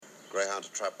Greyhound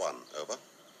to Trap 1, over.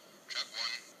 Trap 1,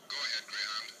 go ahead,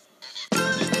 Greyhound,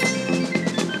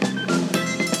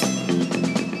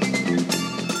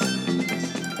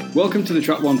 over. Welcome to the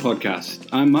Trap 1 podcast.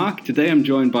 I'm Mark. Today I'm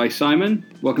joined by Simon.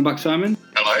 Welcome back, Simon.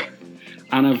 Hello.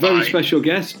 And a very special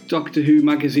guest, Doctor Who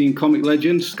magazine comic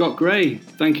legend, Scott Gray.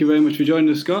 Thank you very much for joining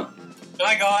us, Scott.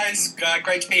 Hi guys,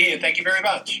 great to be here. Thank you very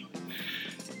much.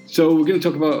 So we're going to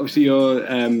talk about obviously your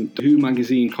Who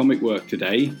magazine comic work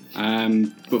today.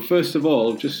 But first of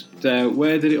all, just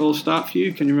where did it all start for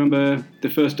you? Can you remember the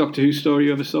first Doctor Who story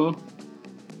you ever saw?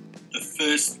 The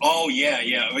first, oh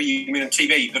yeah. Oh, you mean on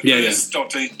TV? The first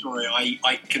Doctor Who story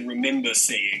I can remember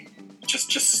seeing,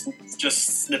 just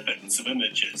snippets of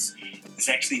images, is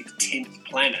actually the 10th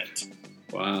Planet.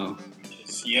 Wow.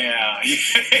 Yeah.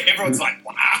 Everyone's like,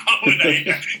 wow,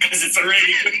 because it's a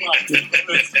really good one.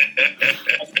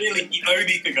 Really, the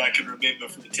only thing I can remember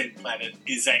from the 10th Planet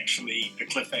is actually the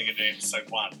cliffhanger to episode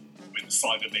 1, when the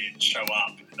Cybermen show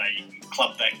up and they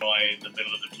club that guy in the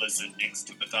middle of the blizzard next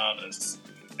to the TARDIS.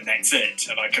 And that's it.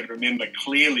 And I can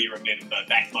clearly remember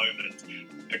that moment,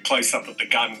 the close-up of the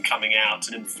gun coming out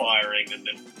and him firing and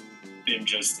then them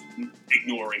just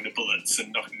ignoring the bullets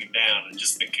and knocking him down and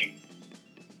just thinking,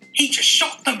 he just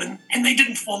shot them and they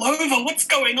didn't fall over. What's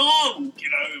going on?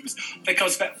 I think I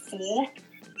was about 4 at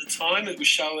the time. It was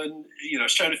shown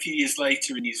a few years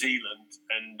later in New Zealand.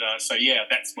 And so,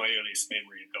 that's my earliest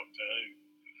memory of Doctor Who.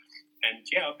 And,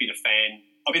 I've been a fan.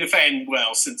 I've been a fan,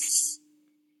 since...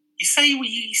 You say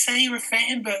you're a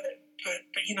fan, but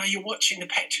you're watching the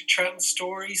Patrick Troughton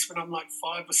stories when I'm like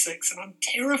 5 or 6, and I'm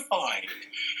terrified.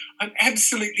 I'm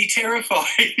absolutely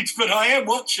terrified, but I am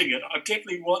watching it. I'm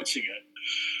definitely watching it.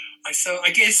 So I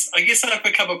guess I've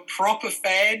become a proper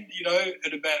fan,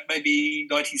 at about maybe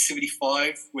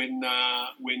 1975 when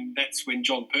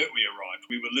John Pertwee arrived.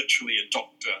 We were literally a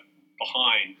doctor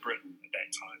behind Britain at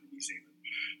that time in New Zealand.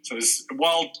 So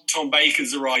while Tom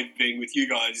Baker's arriving with you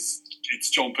guys, it's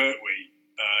John Pertwee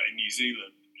in New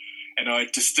Zealand. And I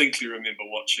distinctly remember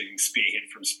watching Spearhead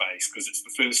from Space because it's the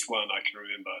first one I can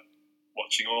remember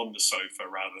watching on the sofa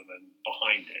rather than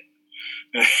behind it.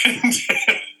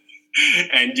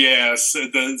 And so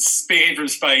the Spearhead from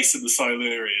Space and the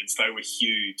Silurians, they were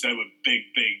huge. They were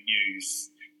big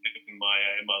news in my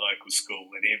local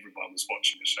school, and everyone was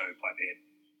watching the show by then.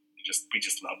 We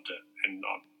just loved it, and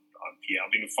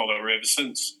I've been a follower ever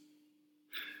since.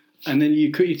 And then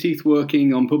you cut your teeth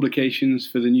working on publications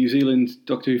for the New Zealand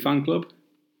Doctor Who fan club?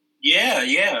 Yeah.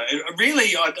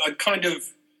 Really, I kind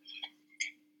of...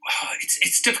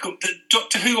 It's difficult. The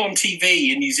Doctor Who on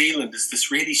TV in New Zealand is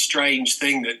this really strange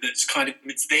thing that's kind of...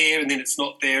 It's there and then it's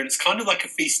not there. And it's kind of like a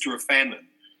feast or a famine,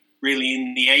 really,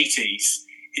 in the 80s.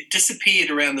 It disappeared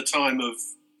around the time of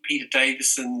Peter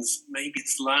Davison's, maybe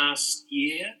his last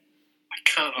year. I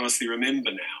can't honestly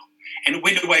remember now. And it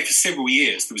went away for several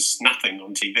years. There was nothing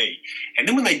on TV. And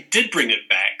then when they did bring it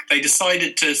back, they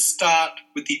decided to start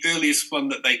with the earliest one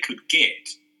that they could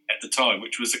get at the time,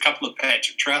 which was a couple of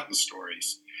Patrick Troughton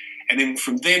stories. And then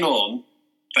from then on,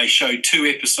 they showed 2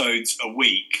 episodes a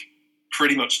week,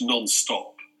 pretty much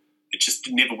non-stop. It just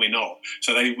never went off.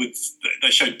 So they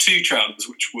showed 2 Troughtons,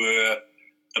 which were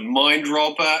the Mind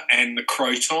Robber and the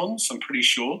Crotons, I'm pretty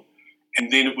sure.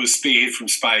 And then it was Spearhead from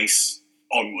Space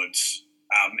onwards.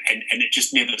 And it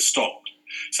just never stopped.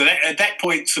 So at that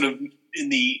point, sort of in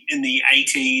the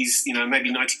 80s,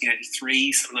 maybe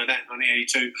 1983, something like that,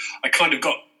 1982, I kind of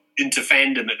got into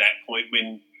fandom at that point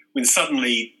when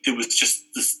suddenly there was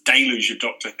just this deluge of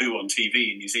Doctor Who on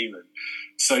TV in New Zealand.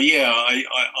 So I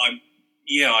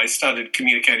started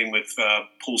communicating with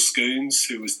Paul Scoons,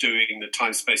 who was doing the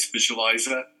Time Space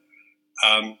Visualizer.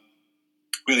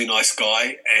 Really nice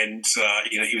guy, and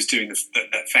he was doing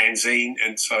that fanzine,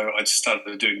 and so I just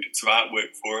started doing bits of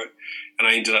artwork for it, and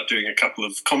I ended up doing a couple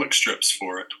of comic strips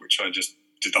for it, which I just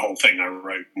did the whole thing. I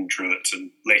wrote and drew it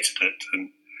and lettered it,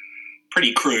 and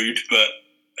pretty crude, but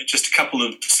just a couple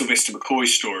of Sylvester McCoy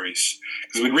stories,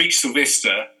 because we'd reached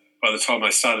Sylvester by the time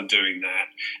I started doing that,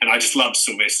 and I just loved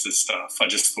Sylvester's stuff. I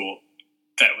just thought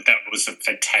that was a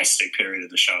fantastic period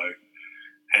of the show.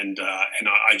 And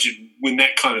I just, when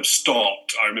that kind of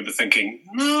stopped, I remember thinking,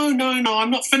 no,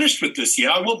 I'm not finished with this yet.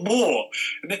 I want more.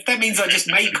 And if that means I just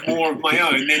make more of my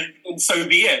own, then so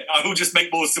be it. I will just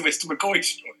make more Sylvester McCoy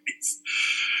stories.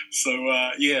 So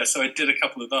I did a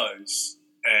couple of those,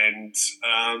 and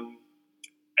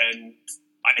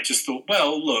I just thought,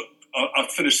 well, look,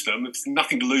 I've finished them. It's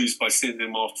nothing to lose by sending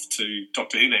them off to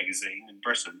Doctor Who magazine in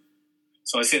Britain.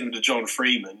 So I sent them to John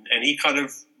Freeman, and he kind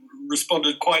of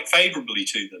responded quite favourably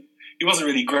to them. He wasn't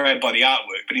really grabbed by the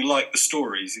artwork, but he liked the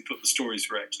stories. He thought the stories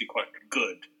were actually quite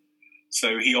good.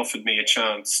 So he offered me a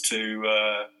chance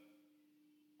to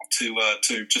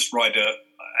to just write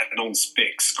an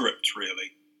on-spec script,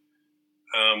 really.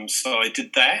 So I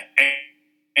did that,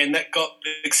 and that got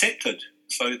accepted.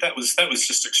 So that was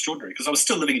just extraordinary, because I was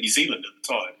still living in New Zealand at the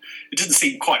time. It didn't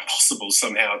seem quite possible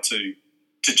somehow to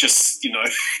just,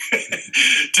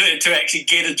 to actually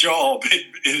get a job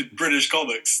in British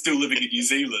comics, still living in New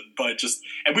Zealand,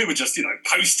 and we were just,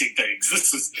 posting things.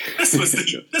 This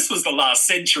was the last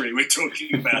century we're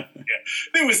talking about. Yeah.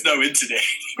 There was no internet.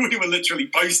 We were literally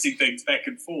posting things back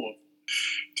and forth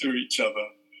to each other.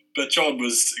 But John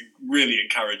was really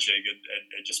encouraging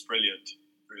and just brilliant,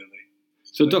 really.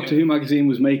 So Doctor Who magazine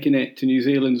was making it to New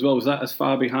Zealand as well. Was that as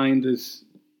far behind as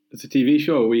the TV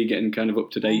show, or were you getting kind of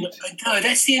up to date? No,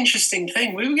 that's the interesting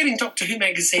thing. We were getting Doctor Who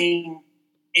magazine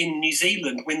in New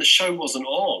Zealand when the show wasn't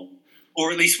on,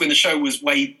 or at least when the show was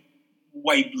way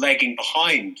lagging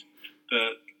behind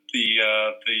the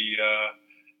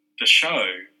show.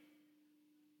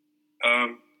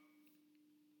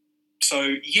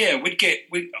 So yeah,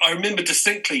 I remember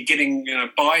distinctly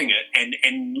buying it,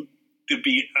 and there'd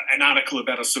be an article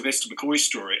about a Sylvester McCoy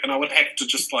story, and I would have to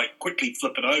just quickly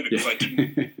flip it over because I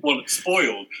didn't want it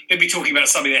spoiled. They'd be talking about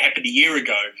something that happened a year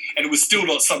ago, and it was still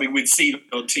not something we'd seen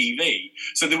on TV.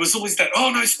 So there was always that, oh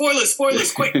no, spoilers,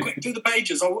 quick, through the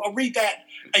pages. I'll read that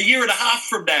a year and a half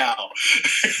from now.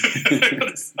 I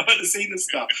want to see this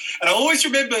stuff. And I always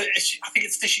remember, I think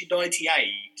it's issue 98,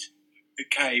 it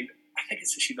came, I think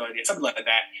it's issue 98, something like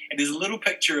that, and there's a little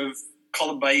picture of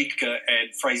Colin Baker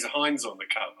and Fraser Hines on the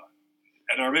cover.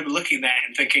 And I remember looking at that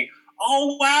and thinking,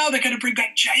 oh, wow, they're going to bring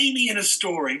back Jamie in a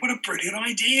story. What a brilliant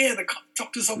idea. The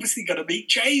Doctor's obviously going to meet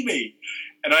Jamie.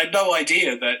 And I had no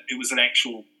idea that it was an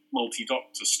actual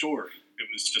multi-Doctor story. It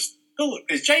was just, oh, look,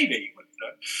 there's Jamie.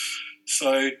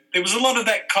 So there was a lot of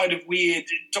that kind of weird,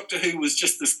 Doctor Who was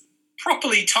just this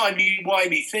properly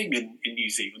timey-wimey thing in New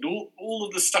Zealand. All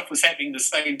of the stuff was happening at the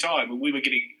same time, and we were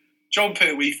getting John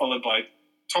Pertwee followed by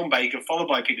Tom Baker, followed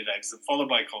by Peter Davison, followed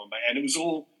by Colin Baker, and it was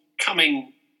all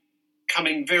coming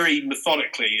very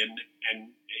methodically and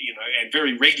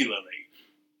very regularly.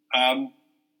 And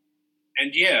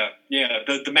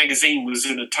the magazine was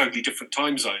in a totally different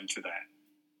time zone to that.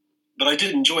 But I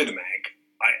did enjoy the mag.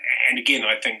 I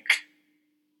think,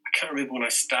 I can't remember when I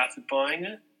started buying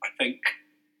it. I think,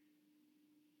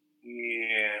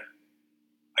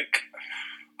 I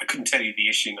couldn't tell you the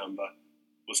issue number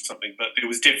or something, but there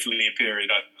was definitely a period,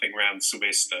 I think, around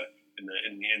Sylvester in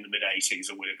the mid-80s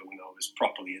or whatever, when I was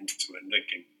properly into it and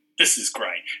thinking, this is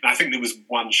great. And I think there was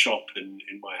one shop in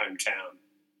my hometown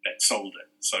that sold it.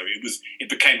 So it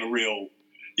became a real,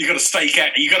 you got to stake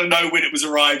out, you got to know when it was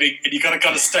arriving, and you got to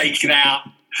kind of stake it out,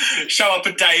 show up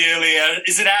a day earlier.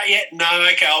 Is it out yet? No,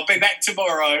 okay, I'll be back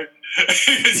tomorrow.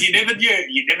 Because you never knew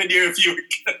if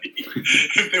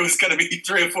there was going to be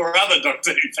 3 or 4 other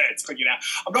Doctor Who fans picking it out.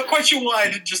 I'm not quite sure why I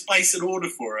didn't just place an order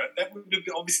for it. That would have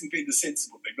obviously been the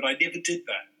sensible thing, but I never did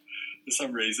that for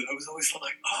some reason. I was always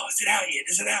like, oh, is it out yet?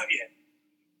 Is it out yet?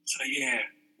 So yeah,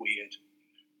 weird.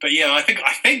 But yeah, I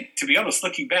think to be honest,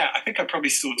 looking back, I think I probably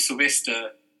saw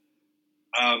Sylvester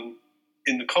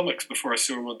in the comics before I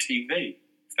saw him on TV,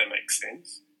 if that makes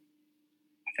sense.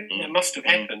 I think that must have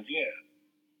happened, yeah.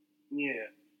 Yeah.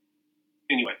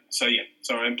 Anyway, so yeah.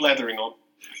 Sorry, I'm blathering on.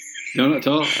 No, not at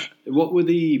all. What were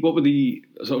the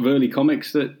sort of early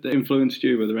comics that influenced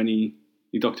you? Were there any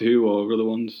Doctor Who or other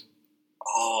ones?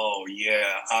 Oh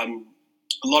yeah, a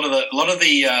lot of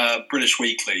the British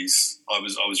weeklies I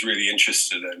was really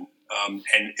interested in, and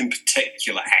in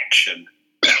particular Action.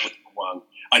 That was the one.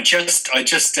 I just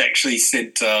actually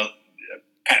sent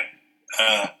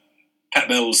Pat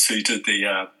Mills, who did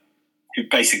who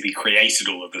basically created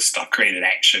all of this stuff, created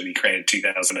Action, he created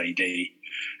 2000 AD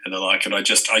and the like, and I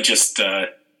just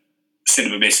sent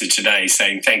him a message today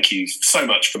saying thank you so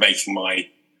much for making my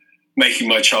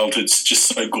childhood just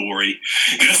so gory,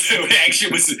 because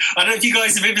Action was, I don't know if you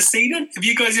guys have ever seen it. Have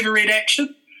you guys ever read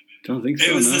Action? Don't think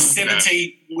so. It was the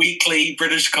 70 weekly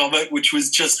British comic, which was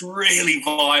just really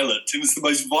violent. It was the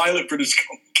most violent British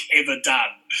comic ever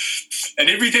done, and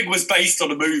everything was based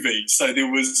on a movie. So there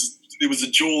was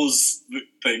a Jaws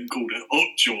thing called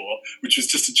Hookjaw, which was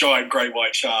just a giant great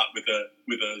white shark with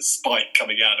a spike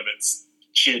coming out of its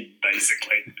chin,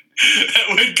 basically, that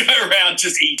would go around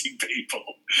just eating people.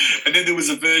 And then there was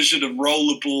a version of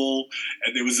Rollerball,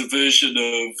 and there was a version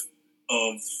of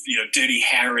Dirty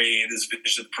Harry, and there's a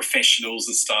version of Professionals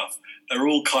and stuff. They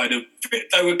were kind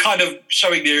of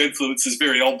showing their influences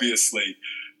very obviously,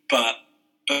 but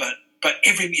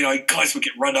every, guys would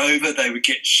get run over, they would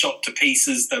get shot to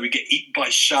pieces, they would get eaten by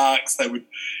sharks, they would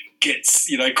get,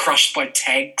 crushed by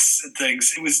tanks and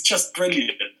things. It was just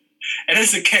brilliant. And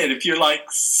as a kid, if you're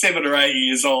like 7 or 8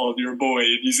 years old, you're a boy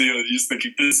in New Zealand, you're just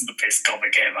thinking, this is the best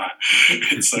comic ever.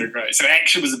 It's so great. So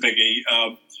action was a biggie.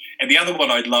 And the other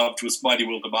one I loved was Mighty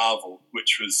World of Marvel,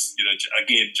 which was,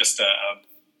 again, just a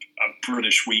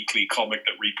British weekly comic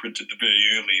that reprinted the very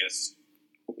earliest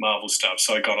Marvel stuff.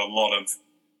 So I got a lot of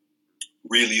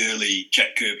really early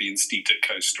Jack Kirby and Steve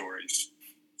Ditko stories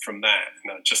from that.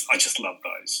 And I just loved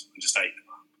those. I just ate them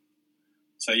up.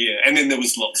 So yeah, and then there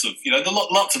was lots of,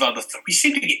 lots of other stuff. We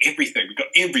seem to get everything. We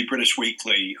got every British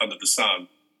weekly under the sun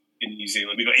in New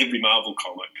Zealand. We got every Marvel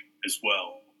comic as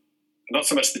well. Not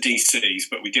so much the DCs,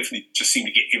 but we definitely just seem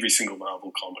to get every single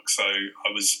Marvel comic. So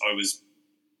I was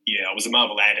a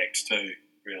Marvel addict too,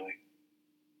 really.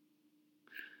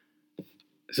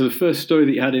 So the first story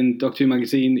that you had in Doctor Who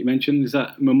magazine that you mentioned, is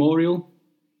that Memorial?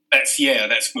 That's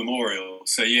Memorial.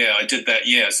 So yeah, I did that.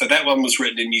 Yeah, so that one was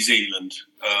written in New Zealand,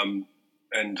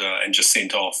 and just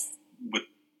sent off with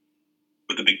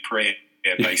a big prayer,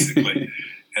 basically.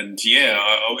 And yeah,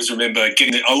 I always remember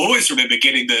getting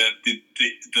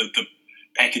the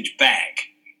package back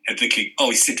and thinking, oh,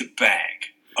 he sent it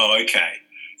back. Oh, okay.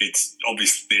 It's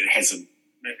obviously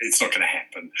it's not going to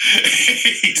happen.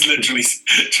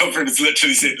 John Freeman's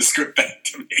literally sent the script back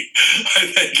to me.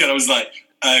 And I was like,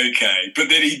 okay. But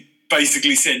then he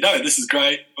basically said, no, this is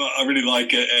great. I really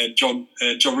like it. And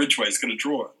John Ridgway is going to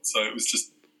draw it. So it was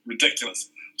just ridiculous.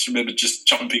 I just remember just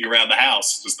jumping around the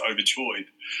house, just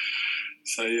overjoyed.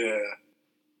 So yeah.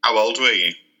 How old were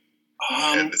you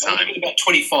at the time? I was about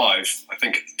 25, I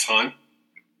think, at the time.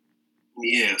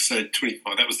 Yeah, so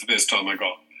 25. That was the first time I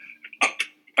got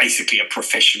basically a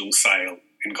professional sale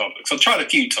in comics. I've tried a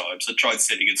few times. I tried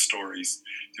sending in stories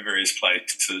to various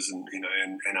places and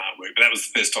artwork, but that was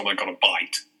the first time I got a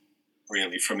bite,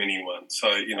 really, from anyone.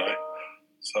 So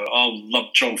so I'll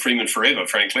love John Freeman forever,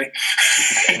 frankly.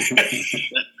 Who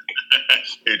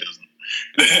doesn't?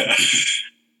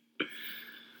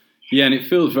 Yeah, and it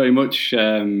feels very much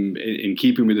in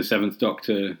keeping with the Seventh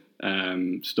Doctor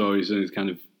stories, and it's kind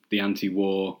of the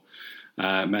anti-war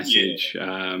message.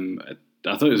 Yeah.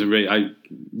 I thought it was I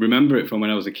remember it from when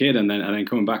I was a kid, and then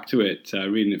coming back to it,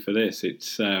 reading it for this.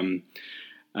 It's I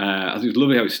think it's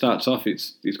lovely how it starts off.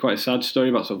 It's quite a sad story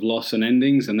about sort of loss and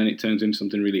endings, and then it turns into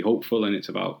something really hopeful, and it's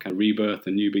about kind of rebirth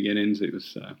and new beginnings. It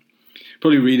was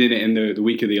probably reading it in the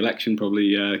week of the election,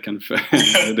 probably kind of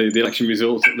the election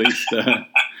results at least.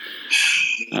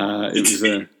 It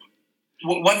was.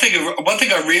 One thing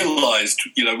I realised,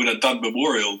 when I'd done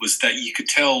Memorial, was that you could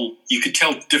tell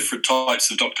different types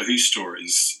of Doctor Who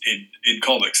stories in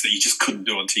comics that you just couldn't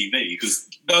do on TV because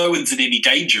no one's in any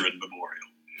danger in Memorial.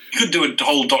 You couldn't do a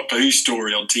whole Doctor Who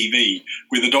story on TV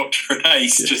where the Doctor and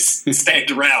Ace just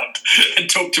stand around and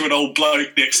talk to an old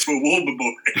bloke next to a war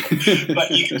memorial.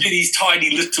 But you could do these tiny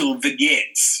little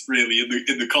vignettes, really,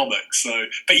 in the comics. So,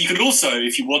 but you could also,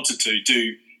 if you wanted to,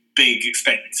 do big,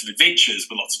 expansive adventures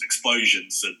with lots of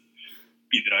explosions and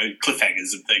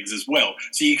cliffhangers and things as well.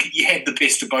 So you had the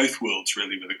best of both worlds,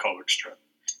 really, with a comic strip.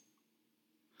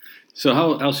 So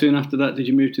how soon after that did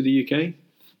you move to the UK?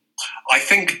 I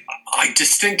think I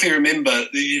distinctly remember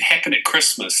it happened at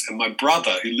Christmas, and my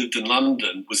brother, who lived in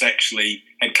London,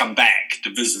 had come back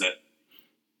to visit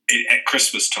at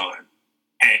Christmas time.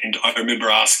 And I remember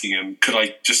asking him, could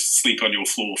I just sleep on your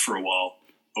floor for a while?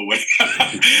 Or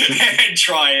and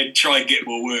try and get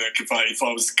more work if I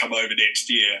was to come over next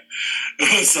year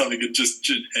or something, and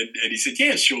he said,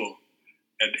 yeah, sure.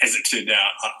 And as it turned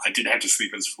out, I didn't have to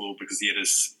sleep on his floor because he had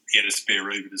a spare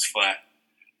room in his flat.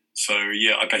 So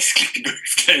yeah, I basically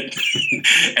moved in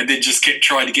and then just kept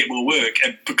trying to get more work.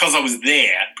 And because I was in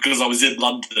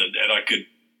London, and I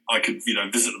could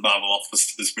visit the Marvel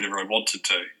offices whenever I wanted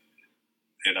to,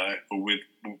 or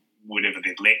whenever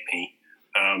they'd let me.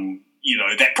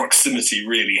 That proximity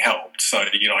really helped. So,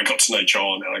 I got to know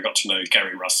John, and I got to know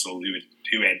Gary Russell,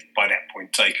 who had by that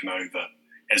point taken over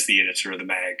as the editor of the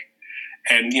mag.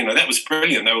 And, that was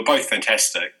brilliant. They were both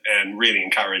fantastic and really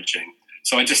encouraging.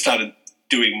 So I just started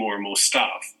doing more and more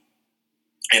stuff.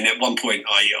 And at one point,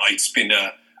 I spent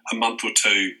a month or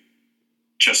two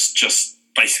just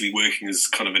basically working as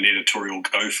kind of an editorial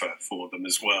gopher for them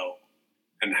as well,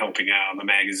 and helping out on the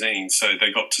magazine. So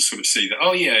they got to sort of see that,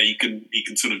 oh yeah, you can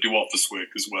sort of do office work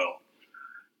as well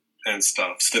and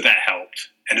stuff. So that helped.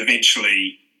 And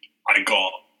eventually I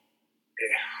got,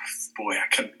 I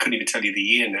couldn't even tell you the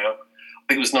year now.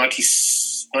 I think it was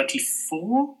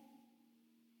 94?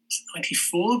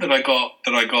 94 that I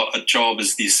got a job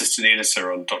as the assistant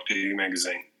editor on Doctor Who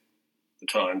magazine at the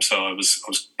time. So I was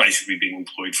basically being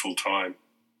employed full time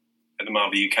at the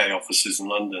Marvel UK offices in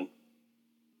London.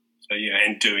 So yeah,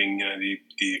 and doing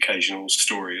the occasional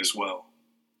story as well.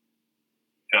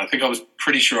 And I think I was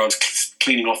pretty sure I was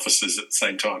cleaning offices at the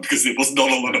same time because there was not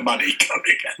a lot of money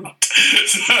coming out.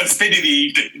 So I was spending the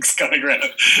evenings going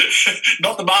around,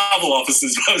 not the Marvel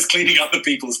offices, but I was cleaning other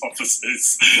people's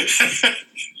offices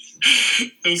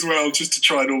as well, just to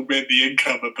try and augment the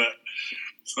income a bit.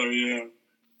 So, yeah.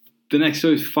 The next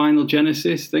is Final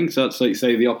Genesis thing. So that's like,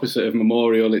 say, the opposite of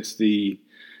Memorial. It's the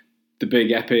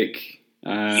big epic.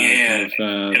 And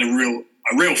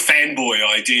a real fanboy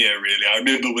idea, really. I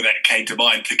remember when that came to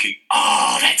mind thinking,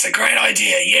 that's a great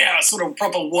idea. Yeah, a sort of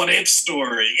proper what-if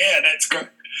story. Yeah, that's great.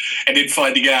 And then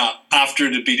finding out after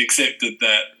it had been accepted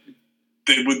that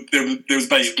there was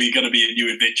basically going to be a New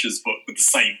Adventures book with the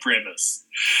same premise.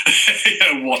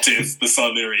 What if the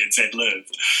Silurians had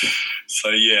lived? So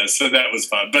that was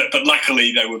fun. But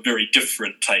luckily they were very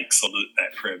different takes on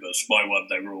that premise. My one,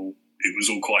 it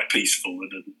was all quite peaceful,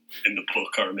 and in the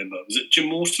book, I remember, was it Jim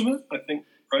Mortimer, I think,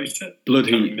 wrote it?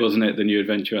 Bloodheat, wasn't it? The New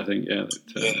Adventure, I think, yeah.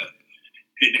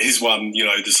 His one,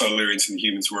 the Silurians and the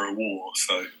humans were at war,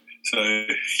 so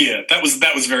yeah, that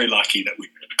was very lucky that we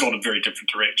gone in very different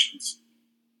directions.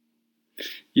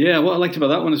 Yeah, what I liked about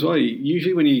that one as well,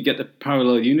 usually when you get the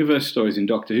parallel universe stories in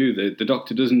Doctor Who, the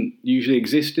Doctor doesn't usually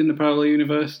exist in the parallel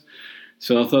universe,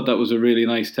 so I thought that was a really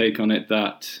nice take on it,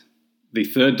 that the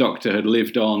third Doctor had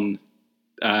lived on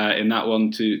in that one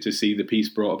to see the peace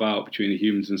brought about between the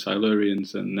humans and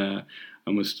Silurians, and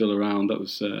was still around. That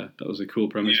was a cool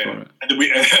premise for it. And then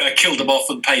we killed them off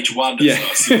on page 1. Yeah.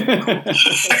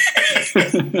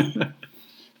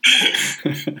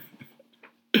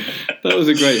 That was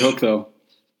a great hook, though.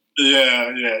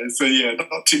 Yeah. So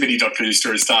not too many Doctor Who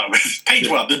stories start with page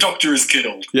 1. The Doctor is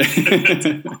killed. Yeah.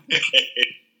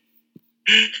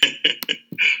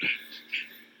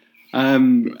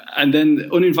 And then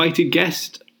Uninvited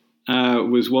Guest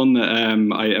was one that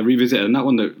I revisited, and that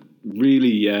one that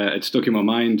really had stuck in my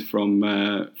mind from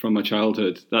my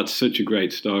childhood. That's such a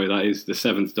great story. That is the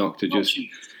Seventh Doctor just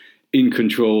in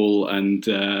control, and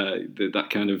that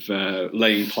kind of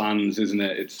laying plans, isn't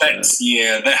it? It's a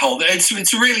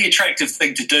really attractive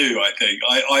thing to do, I think.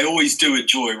 I always do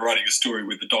enjoy writing a story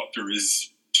where the Doctor is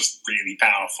just really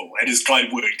powerful and has kind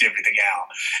of worked everything out,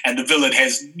 and the villain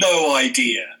has no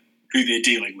idea who they're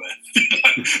dealing with.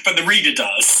 But the reader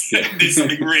does. Yeah. There's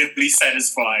something really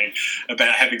satisfying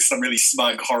about having some really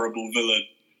smug, horrible villain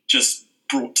just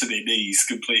brought to their knees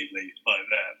completely like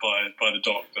that by the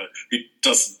Doctor, who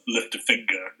doesn't lift a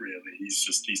finger, really. He's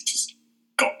just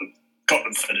got them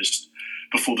finished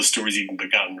before the story's even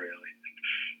begun, really.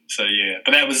 So, yeah.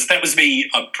 But that was me,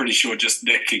 I'm pretty sure, just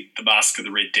nicking the Mask of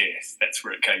the Red Death. That's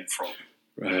where it came from.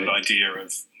 Right. An idea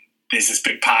of there's this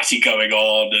big party going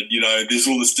on, and there's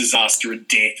all this disaster and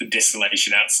death and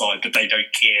desolation outside, but they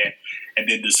don't care. And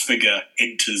then this figure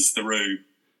enters the room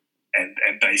and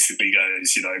basically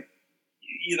goes,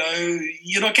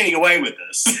 you're not getting away with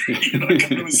this. You're not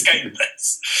going to escape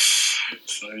this.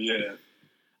 So yeah.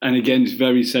 And again, it's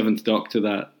very Seventh Doctor,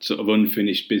 that sort of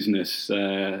unfinished business,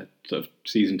 sort of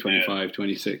season 25,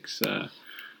 26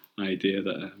 idea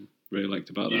that I really liked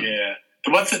about that. Yeah.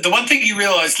 The one thing you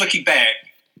realise looking back,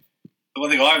 the one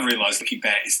thing I've realised looking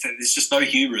back is that there's just no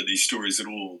humour in these stories at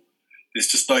all.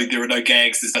 There are no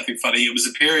gags, there's nothing funny. It was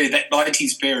a period, that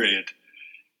 90s period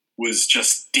was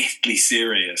just deathly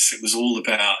serious. It was all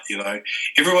about,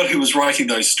 everyone who was writing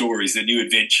those stories, the New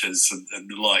Adventures and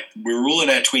the like, we were all in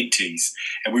our 20s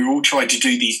and we were all trying to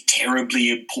do these terribly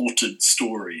important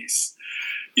stories.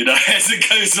 As it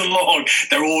goes along,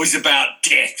 they're always about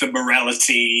death and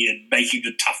morality and making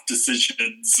the tough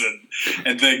decisions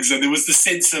and things. And there was the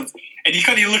sense of, and you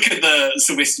kind of look at the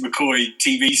Sylvester McCoy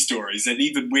TV stories, and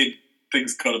even when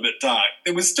things got a bit dark,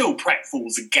 there was still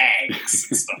pratfalls and gags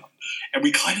and stuff. And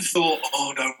we kind of thought,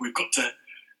 oh no, we've got a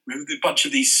bunch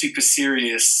of these super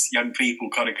serious young people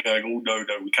kind of going, oh no,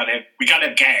 we can't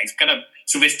have gags. We can't have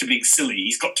Sylvester being silly.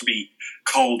 He's got to be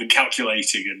cold and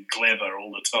calculating and clever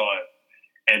all the time.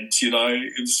 And,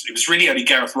 it was really only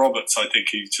Gareth Roberts, I think,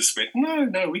 who just went,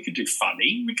 no, we can do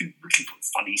funny. We can put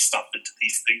funny stuff into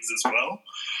these things as well.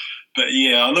 But,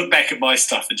 yeah, I look back at my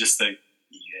stuff and just think,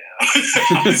 yeah,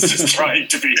 I was just trying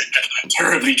to be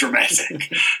terribly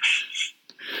dramatic.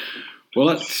 Well,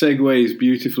 that segues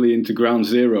beautifully into Ground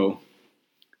Zero.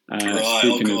 Right,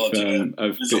 speaking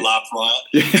of there's a laugh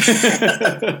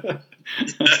riot.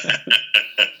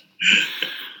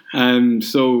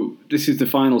 So this is the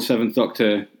final Seventh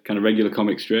Doctor kind of regular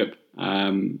comic strip,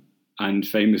 and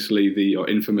infamously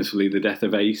the death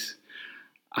of Ace.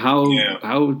 How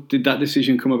did that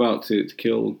decision come about to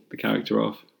kill the character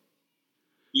off?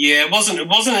 Yeah, it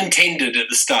wasn't intended at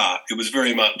the start. It was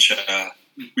very much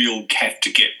we all have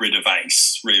to get rid of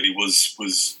Ace. Really was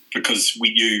because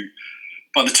we knew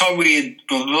by the time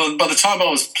I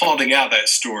was plotting out that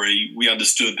story, we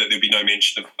understood that there'd be no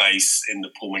mention of Ace in the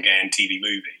Paul McGann TV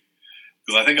movie.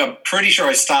 Because I'm pretty sure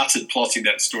I started plotting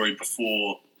that story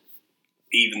before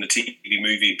even the TV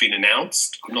movie had been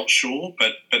announced. I'm not sure,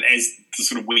 but as the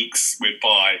sort of weeks went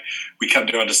by, we come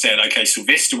to understand, okay,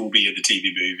 Sylvester will be in the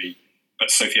TV movie, but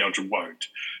Sophie Aldred won't.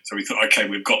 So we thought, okay,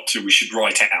 we should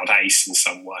write out Ace in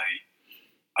some way.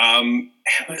 And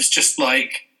it was just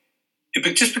like,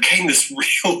 it just became this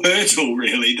real hurdle,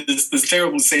 really, this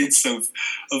terrible sense of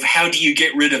how do you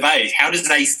get rid of Ace? How does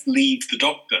Ace leave the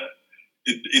Doctor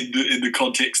in the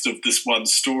context of this one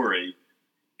story?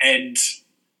 And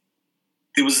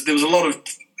there was a lot of,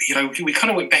 we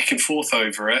kind of went back and forth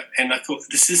over it, and I thought,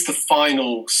 this is the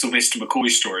final Sylvester McCoy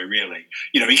story, really.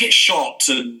 He gets shot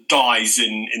and dies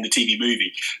in the TV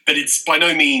movie, but it's by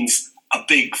no means a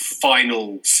big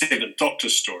final Seventh Doctor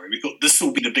story. We thought this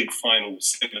will be the big final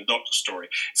Seventh Doctor story.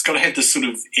 It's got to have this sort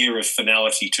of air of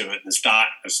finality to it and this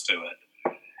darkness to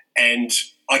it. And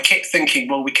I kept thinking,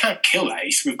 well, we can't kill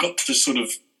Ace. We've got to sort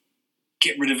of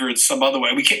get rid of her in some other way.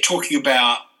 We kept talking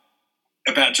about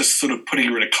just sort of putting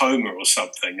her in a coma or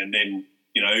something, and then,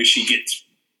 she gets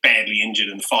badly injured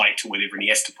in the fight or whatever, and he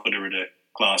has to put her in a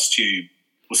glass tube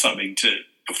or something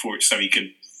so he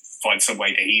can find some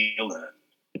way to heal her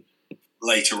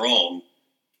later on.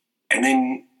 And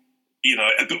then,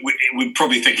 we'd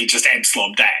probably think he just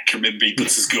Absalom Dack. Remember, he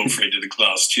puts his girlfriend in a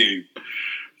glass tube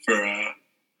for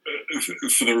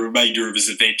the remainder of his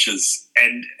adventures.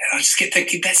 And I just kept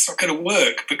thinking, that's not going to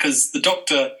work, because the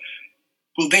Doctor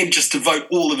will then just devote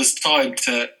all of his time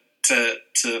to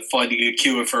finding a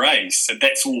cure for Ace, and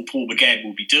that's all Paul McGann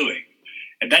will be doing.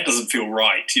 And that doesn't feel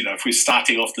right, if we're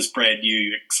starting off this brand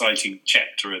new, exciting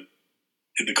chapter in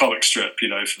the comic strip, for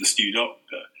this new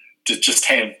Doctor, to just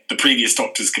have the previous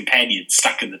Doctor's companion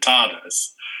stuck in the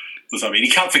TARDIS. He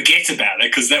can't forget about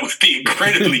it, because that would be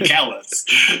incredibly callous.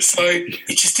 So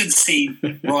it just didn't seem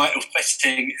right or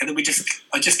fitting. And then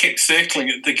I just kept circling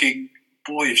it, thinking,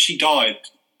 boy, if she died,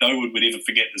 no one would ever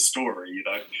forget the story.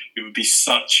 It would be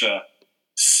such a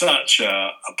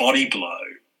body blow,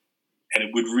 and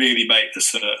it would really make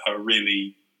this a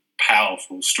really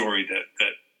powerful story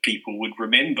that people would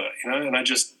remember. And I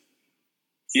just,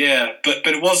 but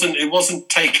it wasn't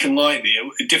taken lightly.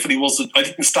 It definitely wasn't. I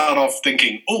didn't start off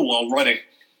thinking, oh, I'll write a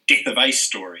Death of Ace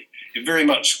story. It very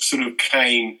much sort of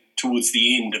came towards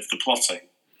the end of the plotting,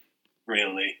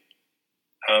 really.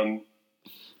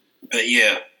 But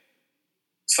yeah.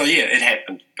 So, it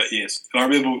happened. But, yes. I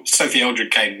remember Sophie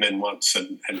Aldred came in once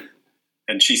and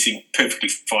she seemed perfectly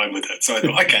fine with it. So I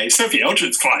thought, okay, Sophie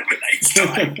Aldred's fine with Ace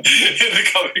dying in the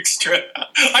comic strip.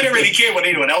 I don't really care what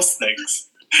anyone else thinks.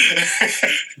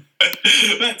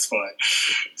 That's fine.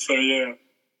 So, yeah.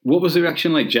 What was the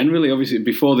reaction like generally? Obviously,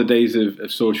 before the days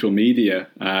of social media,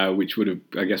 which would have,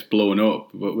 I guess, blown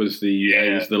up. What was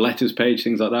was the letters page,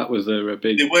 things like that? Was there a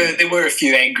big? There were a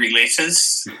few angry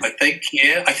letters. I think.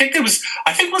 Yeah, I think it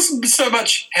wasn't so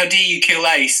much how dare you kill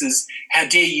Ace as how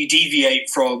dare you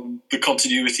deviate from the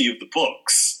continuity of the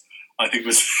books. I think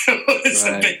was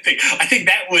a big thing. I think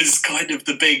that was kind of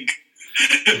the big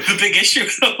issue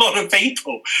with a lot of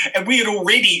people. And we had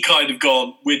already kind of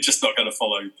gone, we're just not going to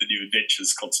follow the New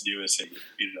Adventures continuity,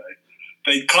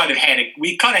 we kind of had a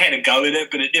go at it,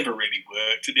 but it never really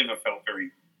worked. It never felt very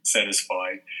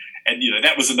satisfying. And,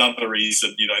 that was another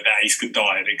reason, that Ace could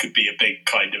die, and it could be a big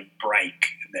kind of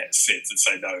break in that sense and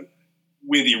say, no,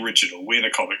 we're the original, we're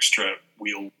the comic strip,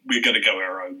 we're going to go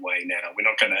our own way now. We're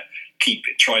not going to keep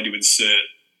trying to insert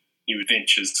New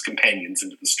Adventures companions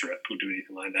into the strip or do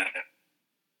anything like that.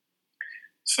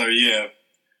 So I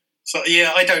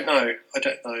don't know.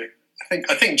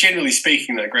 I think generally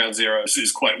speaking, that Ground Zero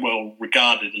is quite well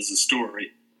regarded as a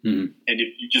story. Mm. And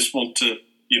if you just want to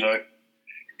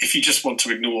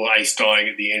ignore Ace dying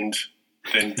at the end,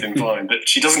 then fine. But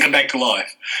she doesn't come back to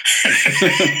life.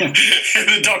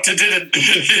 The Doctor didn't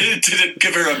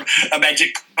give her a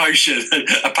magic potion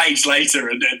a page later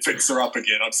and fix her up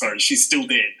again. I'm sorry, she's still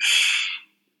dead.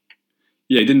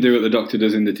 Yeah, he didn't do what the Doctor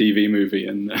does in the TV movie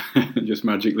and just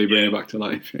magically bring her back to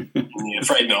life.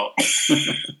 Afraid not. So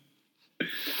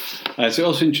it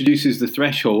also introduces the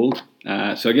Threshold.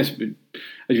 So I guess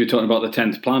as you were talking about the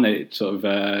 10th planet, it sort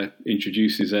of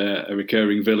introduces a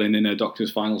recurring villain in a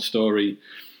Doctor's final story.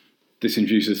 This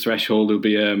introduces Threshold, who'll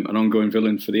be an ongoing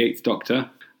villain for the 8th Doctor,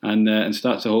 and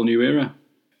starts a whole new era.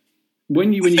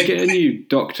 When you get a new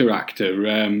Doctor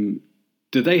actor,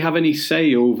 do they have any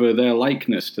say over their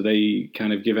likeness? Do they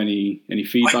kind of give any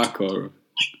feedback?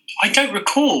 I don't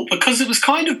recall, because it was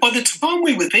kind of by the time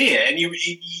we were there, and you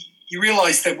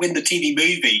realise that when the TV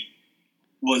movie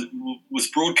was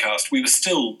broadcast, we were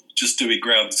still just doing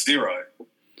Ground Zero.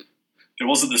 There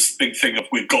wasn't this big thing of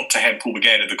we've got to have Paul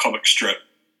McGann in the comic strip,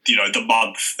 the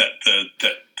month that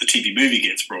the TV movie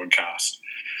gets broadcast.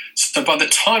 So by the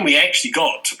time we actually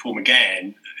got to Paul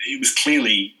McGann, it was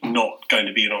clearly not going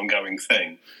to be an ongoing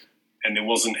thing. And there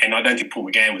wasn't, and I don't think Paul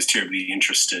McGann was terribly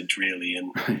interested really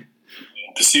in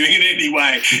pursuing it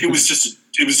anyway. It was just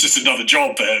another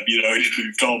job for him, he'd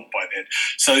moved on by then.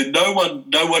 So no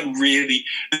one really.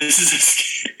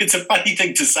 It's a funny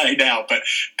thing to say now, but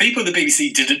people at the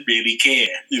BBC didn't really care.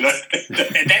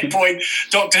 At that point,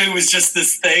 Doctor Who was just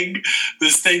this thing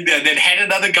that had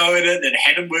another go at it, that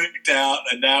hadn't worked out,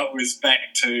 and now it was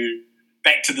back to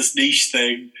this niche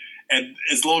thing. And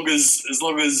as long as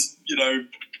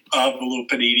Marvel or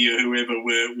Panini or whoever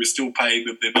were still paying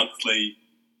them their monthly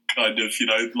kind of,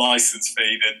 license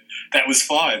fee, then that was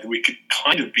fine. We could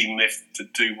kind of be left to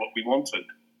do what we wanted.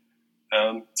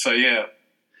 So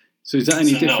is that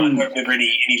any different? No, I don't remember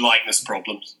any likeness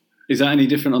problems. Is that any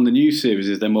different on the new series?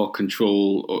 Is there more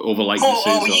control over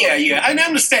likenesses? Yeah, and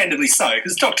understandably so,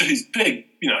 because Doctor Who's big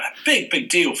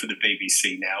deal for the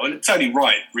BBC now, and it's only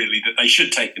right, really, that they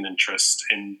should take an interest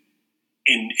in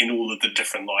all of the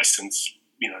different license,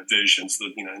 versions,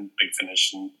 Big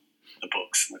Finish and the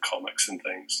books and the comics and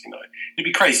things. It'd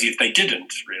be crazy if they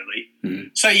didn't, really.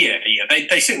 Mm. So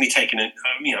they certainly taken a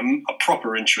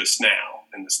proper interest now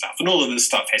in the stuff, and all of this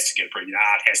stuff has to get approved.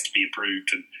 Art has to be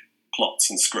approved, and plots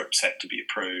and scripts have to be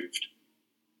approved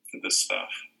for this stuff.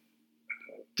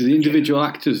 Do the individual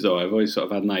actors, though? I've always sort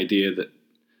of had an idea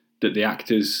that the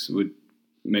actors would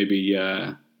maybe.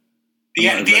 The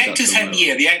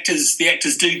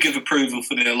actors do give approval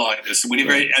for their likeness. And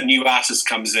whenever a new artist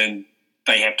comes in,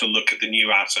 they have to look at the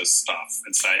new artist's stuff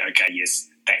and say, okay, yes,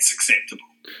 that's acceptable.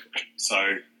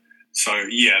 So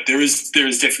there is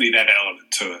definitely that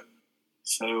element to it.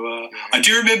 So I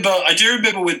do remember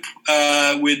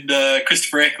when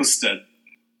Christopher Eccleston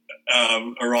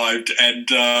arrived, and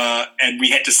we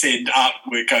had to send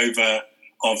artwork over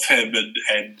of him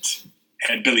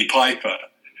and Billy Piper.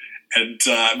 And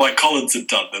Mike Collins had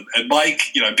done them. And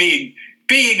Mike,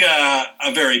 being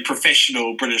a very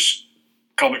professional British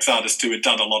comics artist who had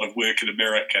done a lot of work in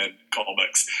American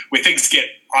comics, where things get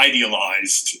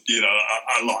idealised,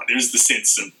 a lot. There's the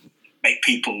sense of make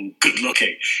people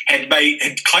good-looking. Had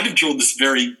kind of drawn this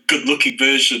very good-looking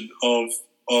version of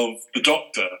the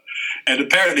Doctor. And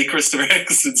apparently Christopher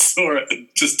Eccleston saw it and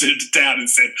just turned it down and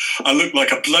said, I look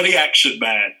like a bloody action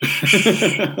man.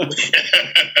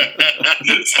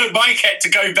 So Mike had to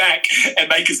go back and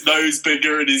make his nose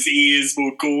bigger and his ears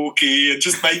more gawky and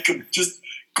just make him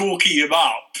gawky him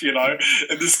up, in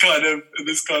this kind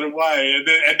of way.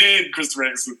 And then Christopher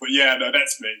Eccleston thought, yeah, no,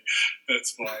 that's me.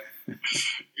 That's fine.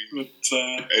 But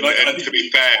to be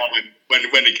fair,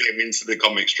 when he came into the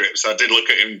comic strips, I did look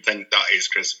at him and think that is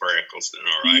Christopher Eccleston,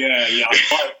 all right. Yeah.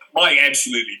 Mike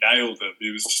absolutely nailed him.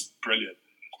 He was just brilliant.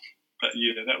 But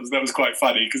yeah, that was quite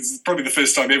funny because it's probably the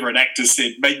first time ever an actor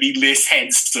said, "Make me less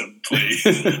handsome, please."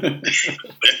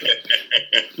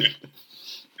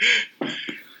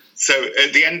 So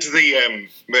at the end of the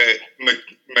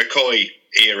McCoy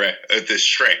era of the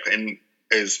strip, and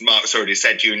as Mark's already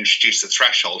said, you introduced the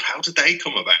Threshold. How did they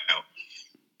come about?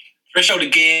 Threshold,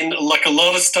 again, like a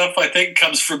lot of stuff, I think,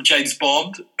 comes from James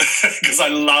Bond because I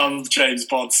love James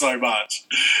Bond so much.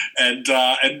 And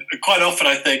quite often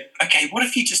I think, okay, what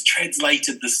if you just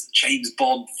translated this James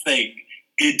Bond thing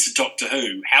into Doctor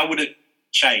Who? How would it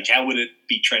change? How would it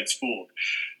be transformed?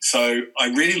 So I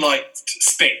really liked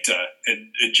Spectre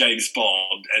in James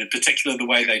Bond, and in particular the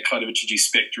way they kind of introduced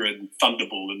Spectre in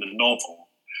Thunderball in the novel.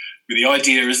 The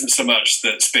idea isn't so much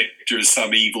that Spectre is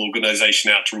some evil organisation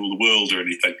out to rule the world or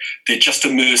anything. They're just a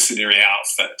mercenary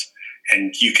outfit,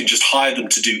 and you can just hire them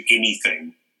to do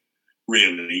anything,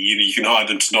 really. You can hire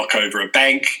them to knock over a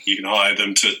bank, you can hire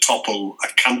them to topple a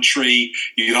country,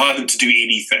 you can hire them to do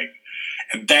anything.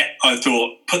 And that, I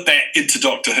thought, put that into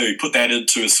Doctor Who, put that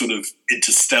into a sort of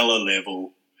interstellar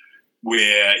level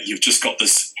where you've just got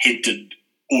this hidden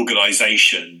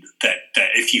organisation that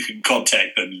if you can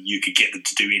contact them, you could get them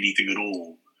to do anything at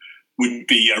all, would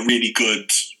be a really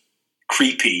good,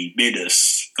 creepy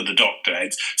menace for the Doctor.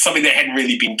 It's something that hadn't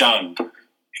really been done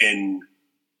in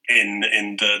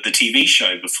the TV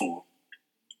show before.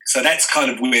 So that's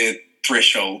kind of where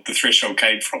the threshold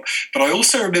came from. But I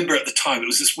also remember at the time, it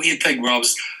was this weird thing where I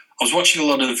was watching a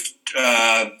lot of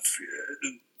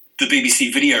the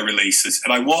BBC video releases,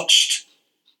 and I watched,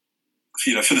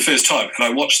 for the first time, and I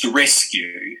watched The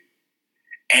Rescue,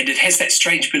 and it has that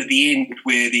strange bit at the end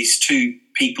where these two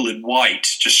people in white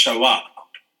just show up,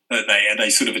 don't they? And they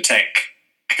sort of attack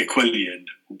Quillian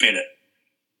or Bennett.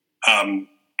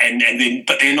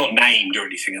 but they're not named or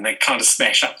anything, and they kind of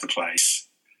smash up the place.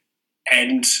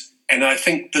 And I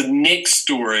think the next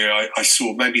story I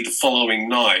saw maybe the following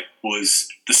night was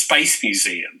the Space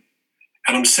Museum,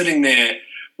 and I'm sitting there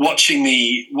watching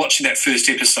that first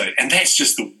episode, and that's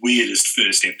just the weirdest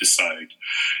first episode,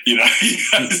 you know.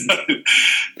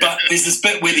 But there's this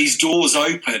bit where these doors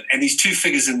open and these two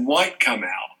figures in white come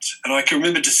out, and I can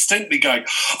remember distinctly going,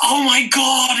 "Oh my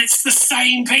God, it's the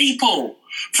same people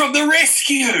from the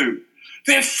rescue!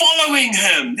 They're following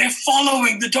him. They're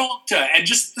following the Doctor." And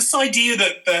just this idea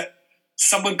that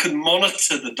someone could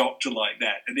monitor the Doctor like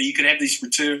that, and that you could have these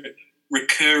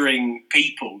recurring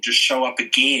people just show up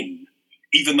again,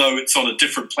 even though it's on a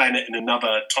different planet in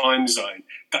another time zone,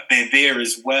 but they're there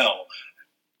as well.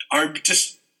 I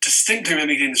just distinctly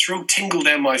remember getting this real tingle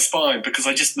down my spine because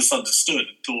I just misunderstood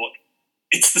and thought,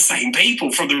 it's the same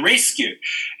people from the rescue.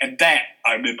 And that,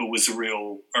 I remember, was a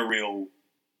real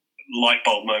light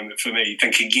bulb moment for me,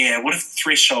 thinking, what if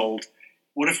Threshold,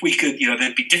 what if we could,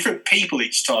 there'd be different people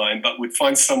each time, but we'd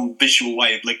find some visual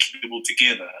way of linking them all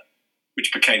together,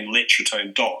 which became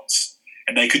Letrotone dots,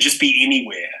 and they could just be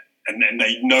anywhere. And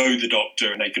they know the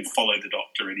Doctor, and they can follow the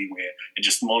Doctor anywhere and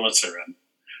just monitor him.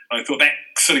 I thought that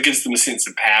sort of gives them a sense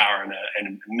of power and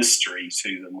a mystery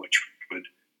to them, which would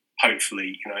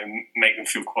hopefully, make them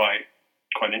feel quite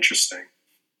interesting.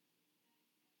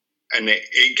 And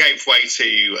it gave way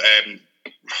to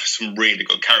some really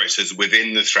good characters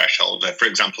within the Threshold. For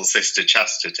example, Sister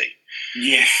Chastity.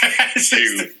 Yeah.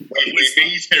 Who we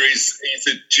meet her is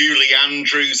a Julie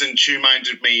Andrews, and she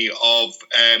reminded me of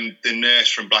the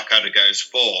nurse from Blackadder Goes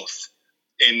Forth,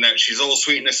 in that she's all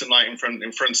sweetness and light in front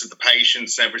of the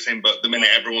patients and everything, but the minute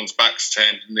everyone's back's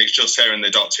turned and it's just her and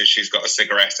the Doctor, she's got a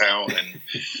cigarette out. And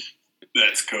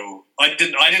that's cool. I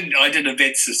didn't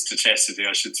invent Sister Chastity.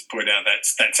 I should point out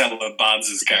that's Alan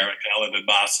Barnes' character, Alan and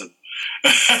Martin.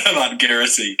 Martin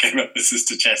Garrity came up with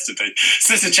Sister Chastity.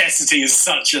 Sister Chastity is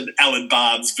such an Alan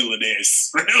Barnes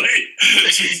villainess, really.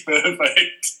 She's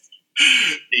perfect.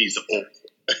 He's awful.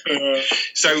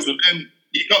 So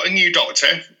you got a new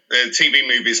Doctor. The TV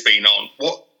movie's been on.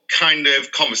 What kind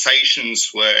of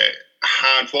conversations were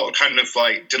had? What kind of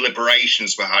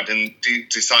deliberations were had in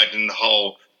deciding the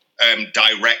whole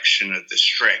direction of the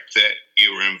strip that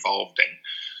you were involved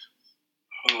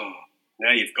in? Oh,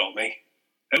 now you've got me.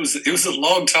 It was a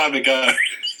long time ago.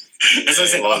 As I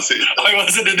said, I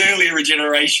wasn't an earlier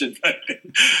generation. But,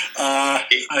 it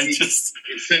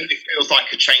certainly feels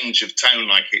like a change of tone.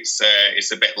 Like it's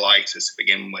a bit lighter to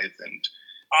begin with, and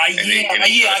I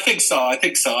think so. I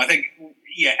think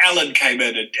Alan came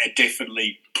in and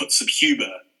definitely put some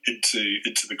humour into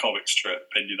the comic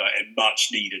strip, and and much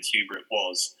needed humour it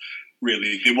was.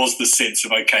 Really, there was the sense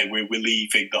of we're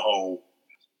leaving the whole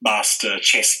master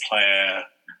chess player,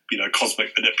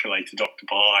 cosmic manipulator Doctor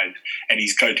behind, and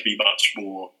he's going to be much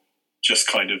more just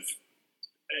kind of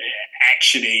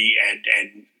actiony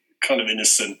and kind of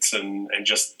innocent and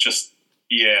just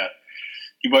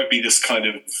he won't be this kind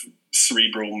of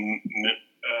cerebral,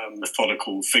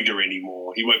 methodical figure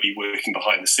anymore. He won't be working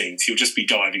behind the scenes. He'll just be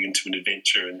diving into an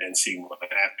adventure and seeing what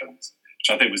happens, which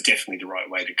I think was definitely the right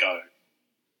way to go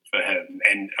for him.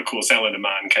 And of course, Alan and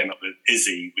Martin came up with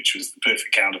Izzy, which was the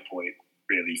perfect counterpoint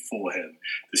really for him.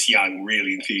 This young,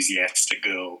 really enthusiastic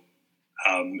girl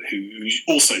who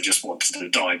also just wanted to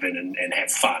dive in and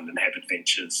have fun and have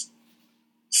adventures.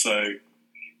 So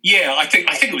I think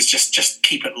it was just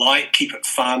keep it light, keep it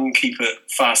fun, keep it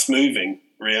fast moving,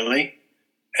 really,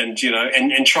 and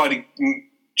and try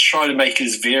to make it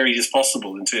as varied as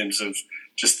possible in terms of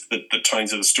just the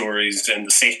tones of the stories and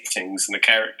the settings and the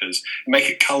characters, and make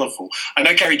it colourful. I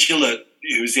know Gary Gillett,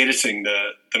 who was editing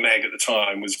the mag at the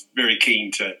time, was very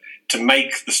keen to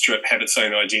make the strip have its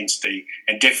own identity,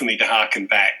 and definitely to harken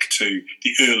back to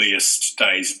the earliest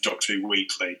days of Doctor Who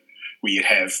Weekly, where you'd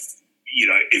have,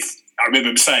 if I remember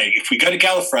him saying, if we go to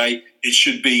Gallifrey, it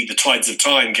should be the Tides of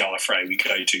Time Gallifrey we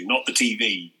go to, not the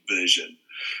TV version,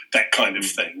 that kind of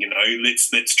thing.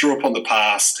 Let's draw upon the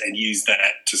past and use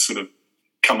that to sort of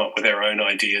come up with our own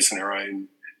ideas and our own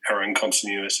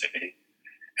continuity.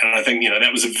 And I think,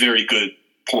 that was a very good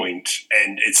point,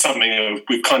 and it's something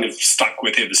we've kind of stuck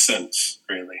with ever since,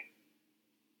 really.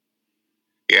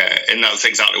 Yeah, and that's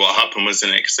exactly what happened,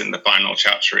 wasn't it? Because in the final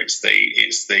chapter, it's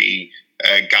the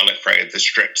Gallifrey of the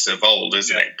strips of old,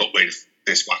 isn't it? But with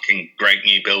this whacking great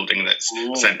new building that's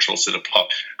central to the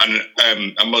plot. And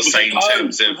I must say, in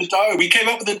terms of the dome, we came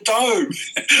up with a dome.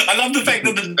 I love the fact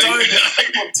that the dome is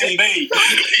on TV.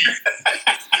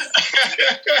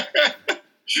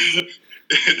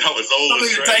 That was all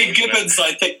something that Dave Gibbons,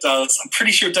 I think, does. I'm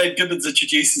pretty sure Dave Gibbons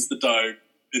introduces the dome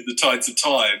in the Tides of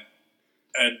Time.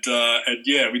 and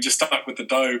yeah, we just stuck with the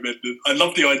dome. And I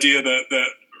love the idea that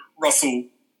Russell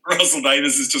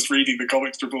Davis is just reading the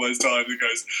comic strip all those times and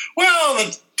goes,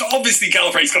 well, obviously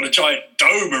Gallifrey's got a giant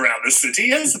dome around the city,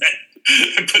 hasn't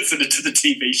it? And puts it into the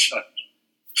TV show.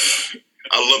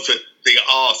 I love that the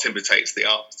art imitates the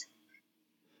art.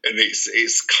 And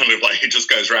it's kind of like it just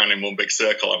goes around in one big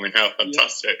circle. I mean, how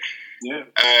fantastic. Yeah.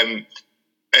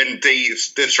 And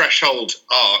the threshold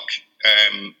arc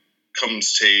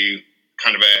comes to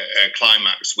kind of a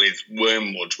climax with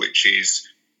Wormwood, which is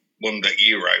one that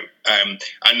you wrote. And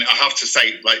I have to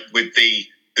say, like,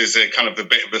 there's a kind of a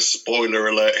bit of a spoiler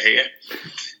alert here.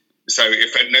 So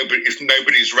if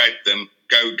nobody's read them,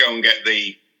 go and get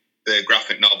the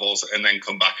graphic novels and then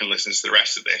come back and listen to the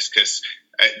rest of this, because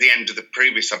at the end of the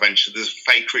previous adventure, there's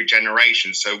fake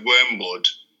regeneration. So Wormwood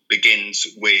begins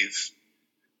with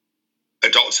a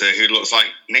doctor who looks like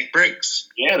Nick Briggs.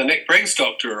 Yeah, the Nick Briggs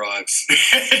doctor arrives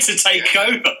to take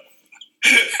over.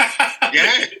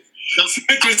 Yeah.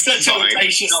 It was such an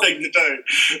audacious thing to do.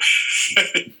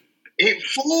 It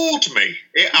floored me.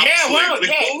 It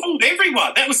fooled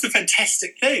everyone. That was the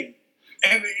fantastic thing.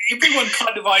 Everyone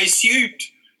kind of, I assumed,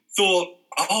 thought,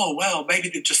 oh, well, maybe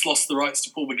they've just lost the rights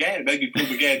to Paul McGann. Maybe Paul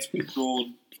McGann's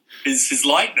withdrawn his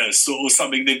likeness or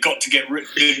something. They've got to get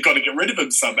rid of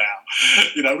him somehow.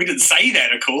 You know, we didn't say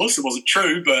that, of course. It wasn't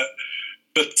true, but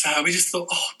we just thought,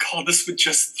 oh, God, this would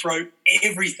just throw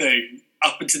everything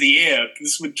up into the air.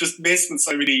 This would just mess with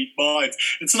so many minds.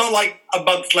 It's not like a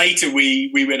month later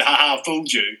we went, ha-ha,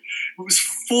 fooled you. It was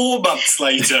 4 months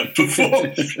later before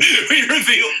we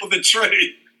revealed the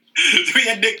truth. We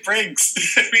had Nick Briggs.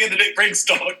 We had the Nick Briggs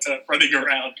doctor running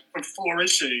around for 4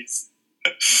 issues.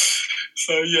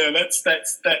 So yeah,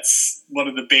 that's one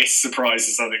of the best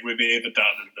surprises I think we've ever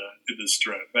done in the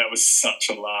strip. That was such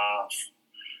a laugh.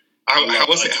 How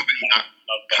was it having that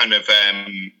kind of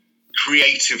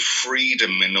creative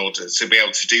freedom in order to be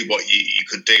able to do what you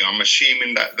could do? I'm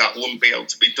assuming that wouldn't be able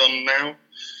to be done now.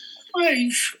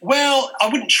 Well, I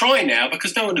wouldn't try now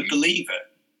because no one would believe it.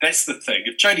 That's the thing.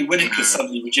 If Jodie Whittaker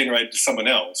suddenly regenerated to someone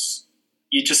else,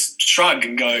 you just shrug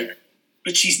and go,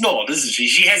 but she's not, isn't she?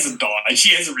 She hasn't died.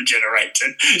 She hasn't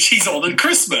regenerated. She's on at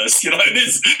Christmas, you know.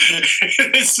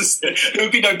 It's just, there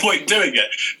would be no point in doing it.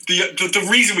 The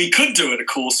reason we could do it, of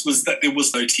course, was that there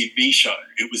was no TV show.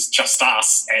 It was just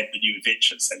us and the New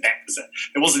Adventures, and that was it.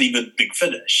 There wasn't even Big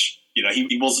Finish. You know,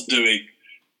 he wasn't doing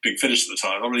Big Finish at the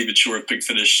time. I'm not even sure if Big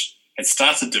Finish had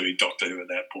started doing Doctor Who at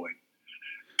that point.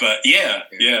 But yeah.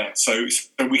 So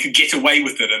we could get away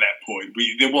with it at that point.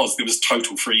 There was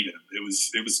total freedom. It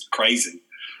was crazy.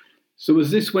 So was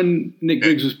this when Nick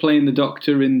Briggs was playing the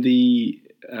Doctor in the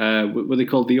what were they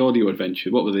called, the audio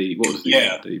adventure? What was the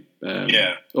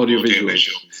audio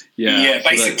visual? Yeah,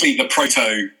 basically the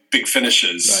proto Big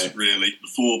Finishers, right. Really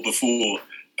before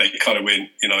they kind of went.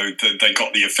 You know, they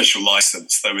got the official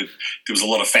license. There was a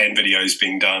lot of fan videos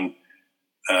being done,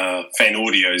 fan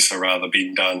audios rather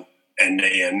being done. And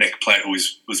Nick Platt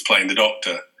was playing the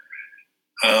Doctor.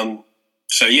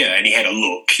 So yeah, and he had a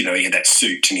look, you know, he had that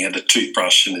suit and he had the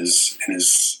toothbrush in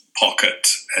his pocket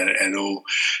and all.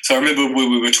 So I remember when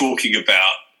we were talking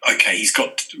about, okay,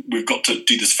 we've got to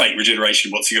do this fake regeneration.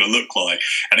 What's he going to look like?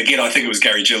 And again, I think it was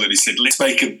Gary Gillett who said, let's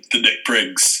make him the Nick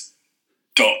Briggs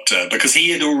Doctor, because he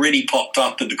had already popped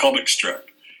up in the comic strip.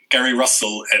 Gary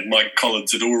Russell and Mike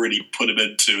Collins had already put him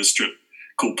into a strip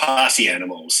called Party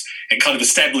Animals and kind of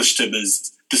established him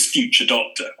as this future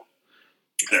Doctor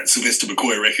that Sylvester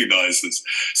McCoy recognises.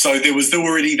 So there was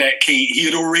already that key. He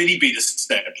had already been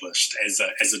established as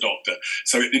a Doctor.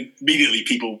 So immediately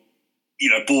people, you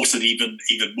know, bought it even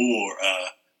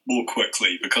more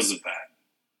quickly because of that.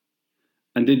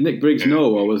 And did Nick Briggs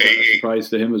know, or was that a surprise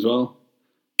to him as well?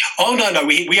 Oh, no.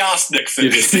 We asked Nick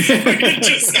first. We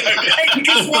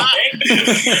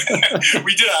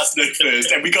did ask Nick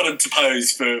first, and we got him to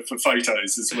pose for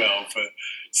photos as well.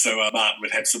 So Martin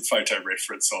would have some photo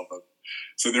reference of him.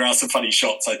 So there are some funny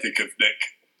shots, I think, of Nick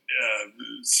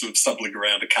sort of stumbling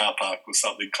around a car park or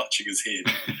something, clutching his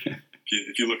head.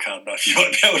 If you look hard enough, you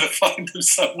might be able to find him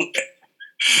somewhere.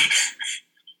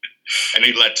 And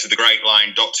it led to the great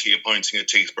line, Doctor, you're pointing a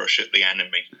toothbrush at the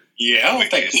enemy. Yeah, I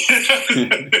think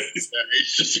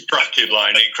it's just a cracking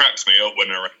line. It cracks me up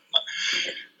when I read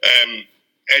that.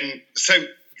 And so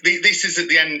this is at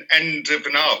the end of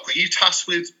an arc. Were you tasked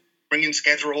with bringing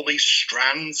together all these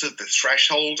strands of the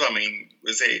threshold? I mean,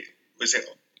 was it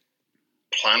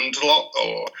planned a lot,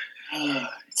 or?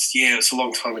 It's a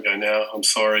long time ago now. I'm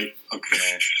sorry.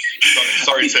 Okay.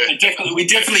 Sorry to. I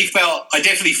definitely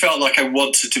felt like I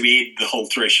wanted to be in the whole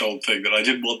threshold thing, that I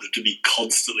didn't want them to be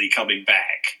constantly coming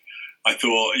back. I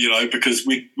thought, because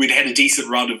we'd had a decent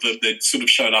run of them. They'd sort of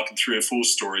shown up in 3 or 4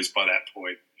 stories by that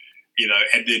point,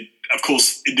 and then, of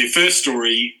course, in their first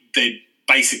story, they'd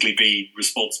basically be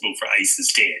responsible for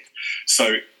Ace's death.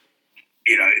 So,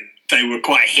 they were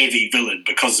quite a heavy villain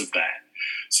because of that.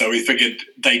 So we figured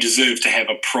they deserved to have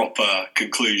a proper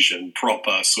conclusion,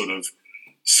 proper sort of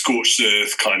scorched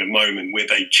earth kind of moment where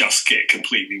they just get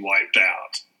completely wiped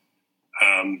out.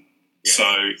 So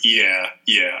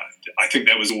I think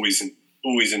that was always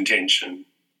intention.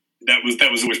 That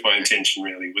was always my intention.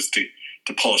 Really, was to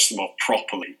polish them off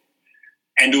properly,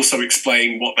 and also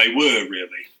explain what they were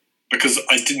really, because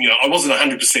I wasn't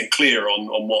 100% clear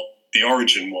on what the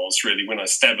origin was really when I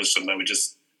established them. They were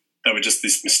just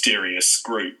this mysterious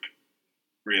group,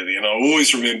 really. And I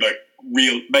always remember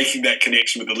making that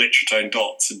connection with the Electrotone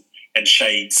dots and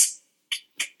Shade's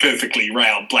perfectly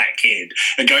round black head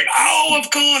and going, oh,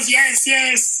 of course, yes,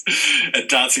 and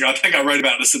dancing. I think I wrote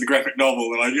about this in the graphic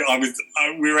novel, and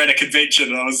we were at a convention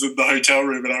and I was in the hotel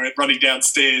room and I went running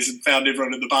downstairs and found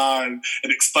everyone in the bar and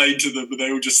explained to them, and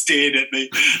they all just stared at me.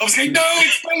 I was going, no,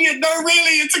 it's brilliant, no,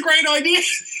 really, it's a great idea.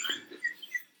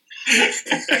 And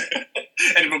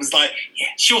everyone was like, yeah,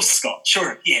 sure, Scott,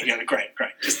 sure, yeah, great,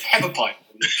 just have a pint.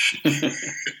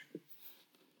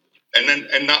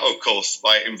 And that, of course,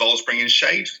 involves bringing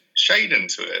Shade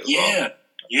into it as well.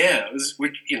 Yeah, it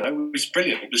was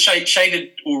brilliant. But Shade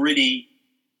had already,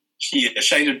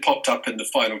 Shade had popped up in the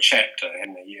final chapter,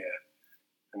 hadn't he? Yeah.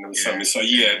 And there was something. So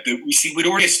we'd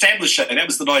already established that, and that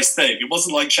was the nice thing. It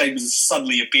wasn't like Shade was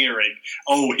suddenly appearing.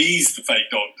 Oh, he's the fake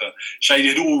Doctor. Shade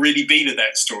had already been in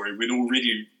that story. We'd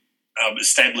already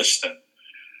established it.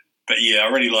 But I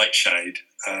really like Shade.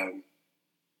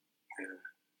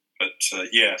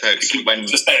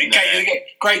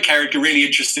 Great character, really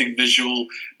interesting visual,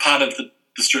 part of the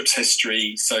strip's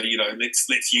history. So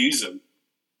let's use them.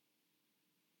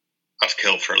 I'd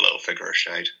kill for a little figure of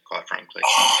Shade, quite frankly.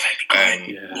 Oh, that'd be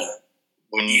great.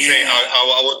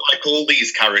 I would like all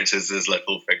these characters as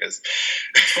little figures.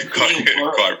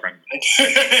 quite frankly.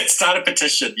 Start a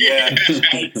petition. Yeah.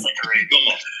 Come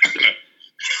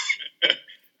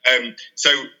on.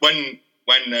 So when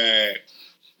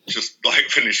just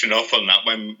finishing off on that,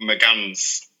 when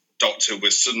McGann's Doctor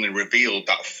was suddenly revealed,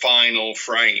 that final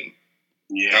frame.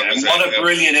 Yeah, what a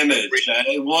brilliant image.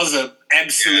 It was an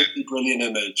absolutely brilliant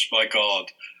image. My God,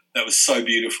 that was so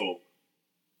beautiful.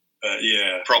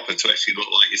 Proper twist. You look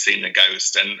like you've seen a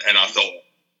ghost, and I thought,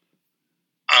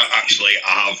 I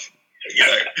have.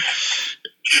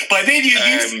 By then you're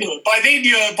used to it.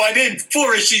 By then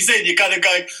 4 issues in, you're kind of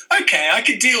going, okay, I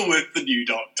can deal with the new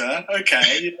Doctor.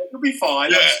 Okay, it'll be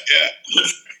fine. Yeah.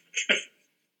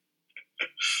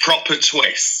 Proper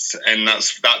twists, and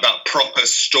that's that proper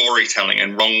storytelling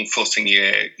and wrong-footing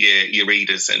your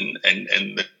readers and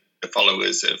the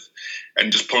followers of,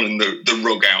 and just pulling the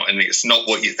rug out, and it's not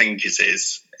what you think it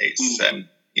is. It's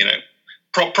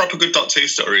proper good Doctor Who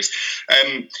stories.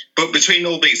 But between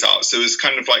all these arcs, there was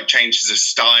kind of changes of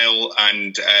style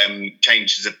and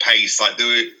changes of pace.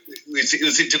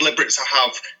 Was it deliberate to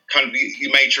have kind of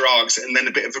your major arcs and then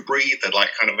a bit of a breather,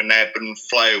 kind of an ebb and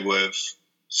flow of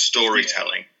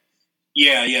storytelling?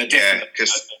 Yeah, definitely.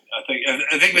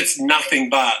 I think it's nothing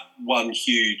but one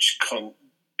huge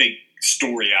big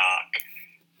story arc.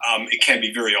 It can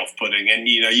be very off-putting, and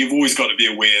you've always got to be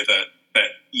aware that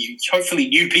hopefully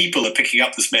new people are picking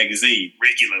up this magazine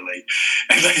regularly,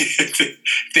 and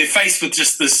they're faced with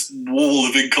just this wall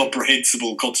of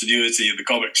incomprehensible continuity in the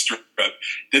comic strip.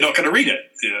 They're not going to read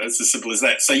it. It's as simple as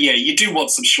that. So you do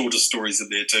want some shorter stories in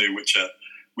there too, which are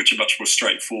much more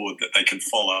straightforward, that they can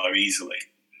follow easily.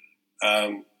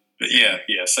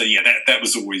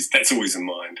 That's always in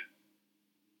mind.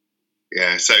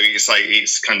 Yeah, so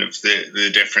it's kind of the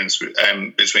difference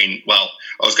between, I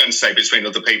was going to say between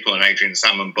other people and Adrian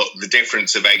Salmon, but the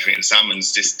difference of Adrian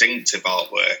Salmon's distinctive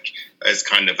artwork as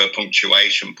kind of a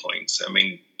punctuation point. I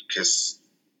mean, because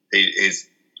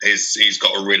he's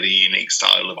got a really unique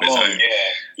style of his own.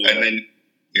 Yeah. And then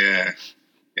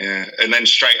and then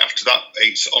straight after that,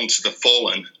 it's onto The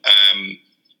Fallen,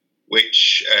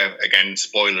 which again,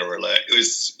 spoiler alert,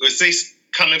 was this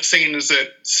kind of seen as a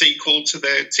sequel to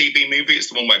the TV movie? It's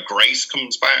the one where Grace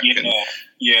comes back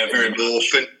very much.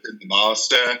 Orphan and the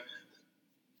Master.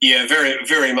 Yeah, very,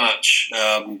 very much.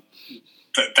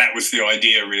 That was the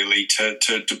idea, really, to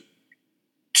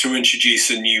introduce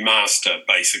a new Master,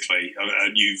 basically, a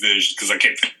new version, because I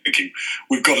kept thinking,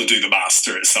 we've got to do the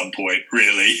Master at some point,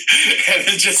 really. And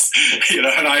it just, and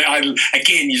I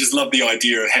again, you just love the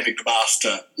idea of having the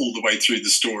Master all the way through the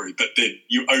story, but then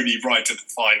you only write to the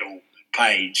final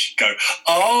page go,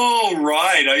 oh,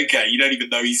 right, okay, you don't even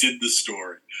know he's in the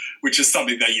story, which is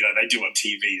something that, they do on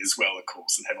TV as well, of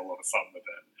course, and have a lot of fun with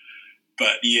it.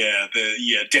 But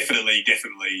definitely,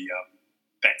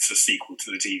 that's a sequel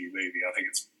to the TV movie. I think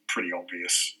it's pretty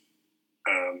obvious.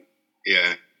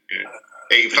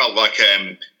 It felt like,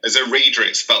 as a reader,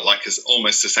 it felt like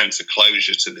almost a sense of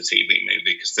closure to the TV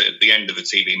movie, because the end of the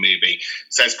TV movie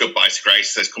says goodbye to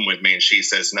Grace, says come with me, and she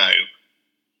says no.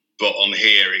 But on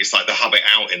here, it's like they have it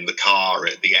out in the car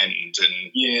at the end,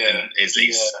 and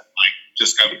Izzy's like,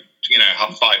 just go,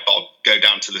 have 5 bob, go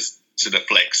down to the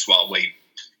flicks while we,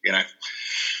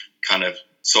 kind of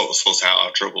sort out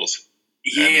our troubles.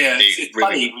 Yeah, it's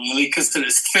funny, really, because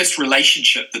it's the first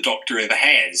relationship the Doctor ever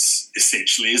has,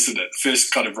 essentially, isn't it? The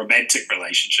first kind of romantic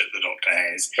relationship the Doctor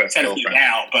has. It's had a few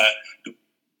now, but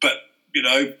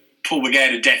Paul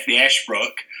McGann and Daphne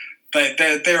Ashbrook,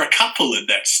 they're a couple in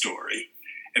that story,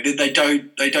 and then they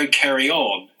don't carry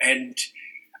on. And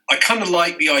I kind of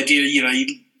like the idea,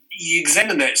 you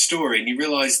examine that story and you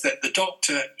realise that the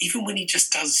Doctor, even when he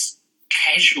just does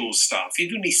casual stuff,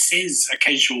 even when he says a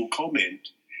casual comment,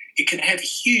 it can have a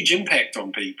huge impact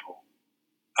on people.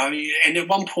 And at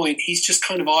one point, he's just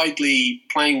kind of idly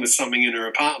playing with something in her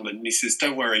apartment, and he says,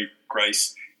 "Don't worry,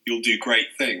 Grace, you'll do great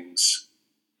things, ...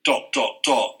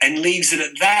 and leaves it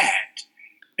at that.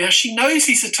 Now, she knows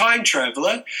he's a time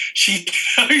traveller. She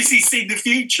knows he's seen the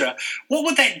future. What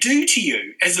would that do to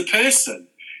you as a person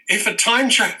if a time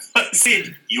traveller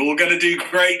said, you're going to do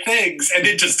great things, and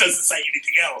then just doesn't say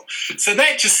anything else? So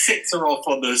that just sets her off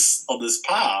on this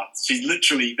path. She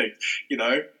literally thinks,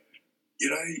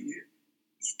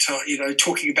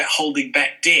 talking about holding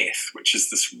back death, which is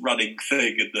this running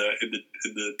thing in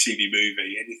the TV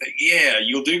movie. And you think, yeah,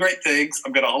 you'll do great things.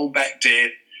 I'm going to hold back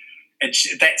death. And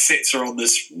that sets her on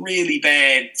this really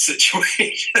bad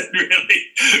situation, really,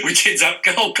 which ends up,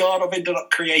 oh God, I've ended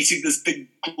up creating this big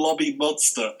globby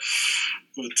monster.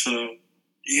 But and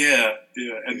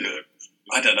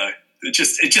I don't know. It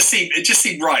just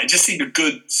seemed right. It just seemed a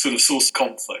good sort of source of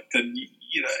conflict. And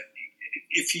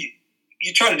if you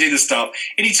try to do this stuff,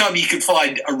 anytime you can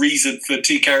find a reason for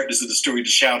 2 characters in the story to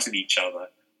shout at each other,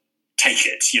 take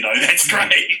it, that's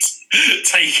great.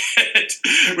 Take it.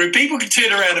 When people can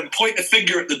turn around and point the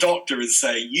finger at the Doctor and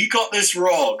say, you got this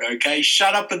wrong, okay?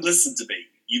 Shut up and listen to me.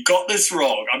 You got this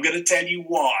wrong. I'm going to tell you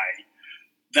why.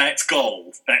 That's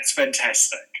gold. That's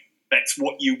fantastic. That's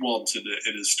what you want in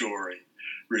a story,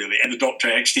 really. And the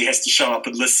Doctor actually has to shut up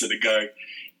and listen and go,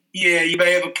 yeah, you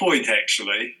may have a point,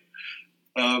 actually.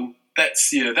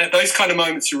 Those kind of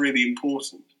moments are really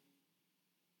important.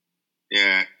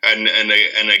 Yeah, and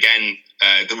again,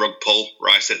 the rug pull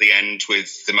right at the end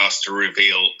with the master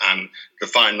reveal and the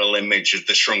final image of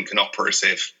the shrunken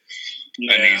operative,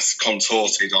 and he's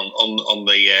contorted on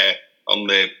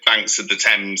the banks of the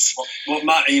Thames.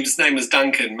 His name was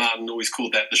Duncan. Martin always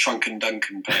called that the Shrunken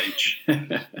Duncan page.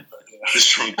 The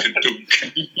Shrunken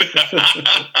Duncan.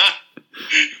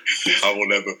 I will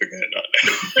never forget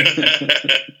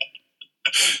that.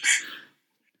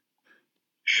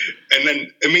 And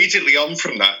then immediately on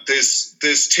from that,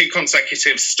 there's 2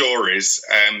 consecutive stories,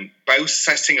 both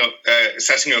setting up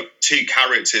 2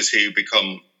 characters who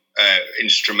become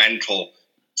instrumental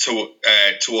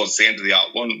towards the end of the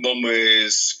arc. One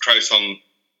was Kroton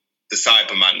the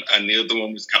Cyberman, and the other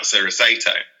one was Katsura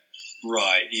Sato.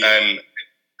 Right. Yeah.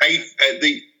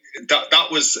 That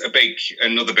was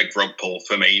another big rug pull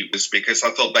for me, was because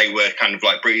I thought they were kind of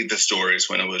like breather stories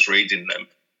when I was reading them,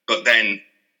 but then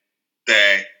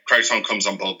Kroton comes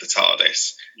on board the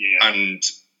TARDIS, and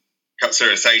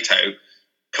Katsura Sato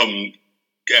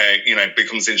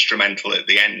becomes instrumental at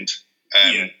the end.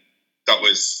 That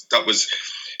was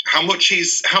how much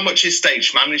is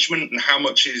stage management and how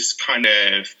much is kind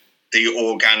of the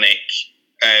organic,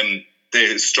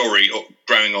 the story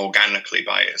growing organically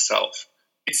by itself.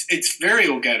 It's very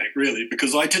organic, really,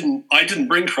 because I didn't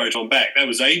bring Kroton back. That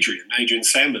was Adrian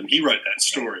Sandman. He wrote that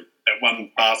story, that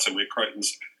one parter where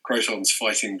Kroton's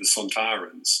fighting the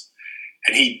Sontarans,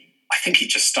 and I think he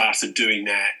just started doing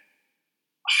that.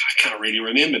 I can't really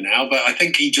remember now, but I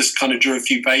think he just kind of drew a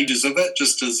few pages of it,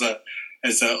 just as a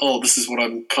this is what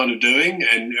I'm kind of doing,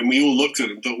 and we all looked at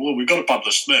it and thought, well, we've got to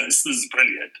publish this. This is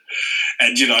brilliant,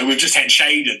 and we've just had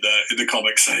Shane in the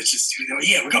comics, so it's just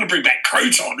we've got to bring back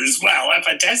Kroton as well. That's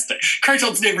fantastic.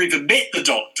 Kroton's never even met the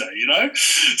Doctor,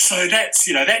 so that's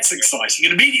exciting,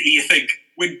 and immediately you think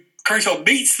when Kroton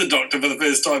meets the Doctor for the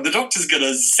first time, the Doctor's going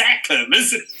to zap him,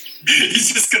 isn't he?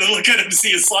 He's just going to look at him,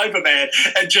 see a Cyberman,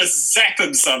 and just zap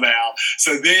him somehow.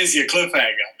 So there's your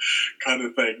cliffhanger kind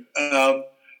of thing.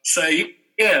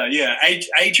 Yeah.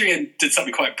 Adrian did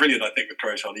something quite brilliant, I think, with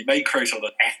Croton. He made Croton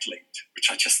an athlete, which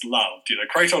I just loved.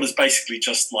 Croton is basically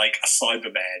just like a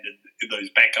Cyberman in those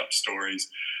backup stories.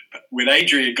 But when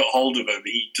Adrian got hold of him,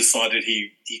 he decided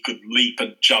he could leap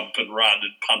and jump and run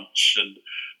and punch and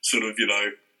sort of,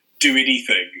 do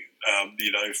anything,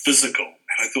 physical.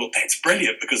 And I thought, that's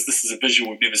brilliant, because this is a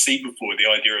visual we've never seen before, the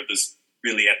idea of this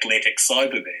really athletic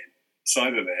Cyberman.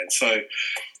 So,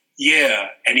 yeah,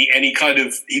 and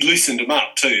he loosened him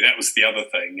up too. That was the other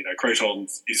thing. Croton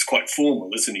is quite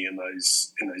formal, isn't he, in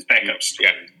those backup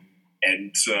stories?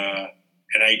 Yeah.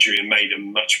 And Adrian made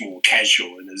him much more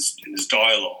casual in his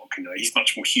dialogue. He's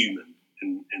much more human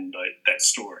in that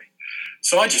story.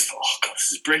 So I just thought, oh God,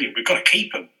 this is brilliant. We've got to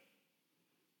keep him,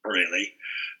 really.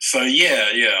 So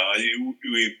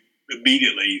we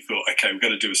immediately thought, okay, we've got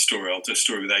to do a story. I'll do a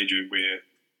story with Adrian where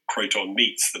Croton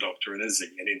meets the Doctor and Izzy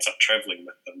and ends up travelling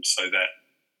with them, so that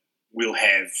we'll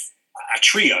have a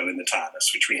trio in the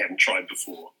TARDIS, which we haven't tried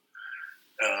before.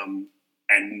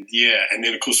 And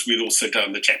then of course we'd also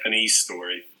done the Japanese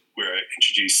story where I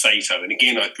introduced Sato. And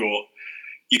again, I thought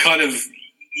you kind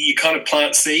of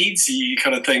plant seeds. You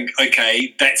kind of think,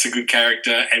 okay, that's a good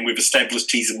character, and we've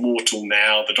established he's immortal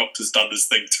now. The Doctor's done this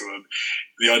thing to him.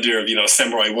 The idea of a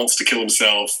samurai wants to kill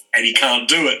himself and he can't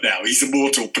do it now. He's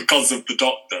immortal because of the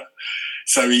Doctor.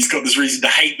 So he's got this reason to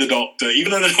hate the Doctor,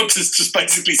 even though the Doctor's just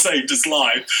basically saved his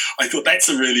life. I thought that's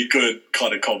a really good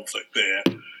kind of conflict there.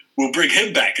 We'll bring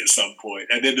him back at some point.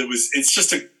 And then it's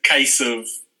just a case of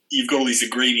you've got all these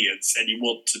ingredients and you've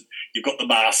got the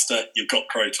Master, you've got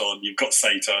Croton, you've got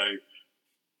Sato.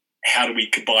 How do we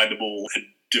combine them all and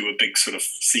do a big sort of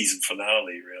season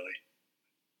finale, really?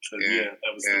 So,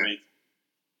 that was the reason.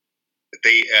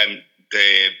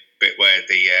 The bit where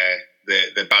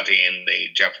the baddie in the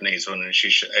Japanese one, and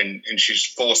she's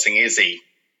forcing Izzy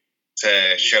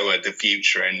to show her the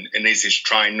future, and Izzy's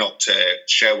trying not to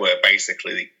show her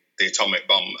basically the atomic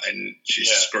bomb, and she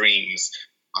screams.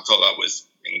 I thought that was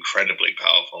incredibly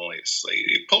powerful.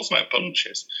 It pulls no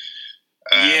punches.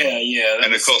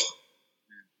 And of course,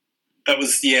 that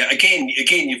was Again,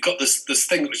 you've got this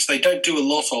thing which they don't do a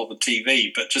lot of on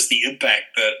TV, but just the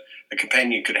impact that a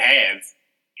companion could have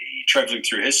travelling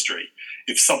through history.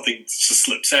 If something just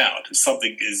slips out, if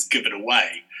something is given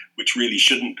away, which really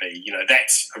shouldn't be,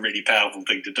 that's a really powerful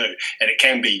thing to do. And it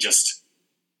can be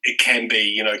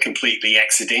completely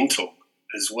accidental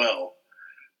as well.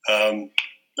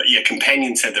 But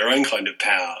companions have their own kind of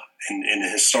power in a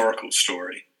historical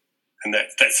story. And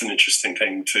that's an interesting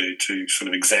thing to sort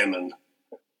of examine.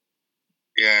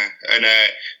 Yeah, and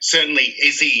certainly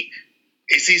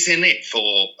Izzy's in it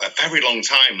for a very long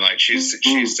time. Like she's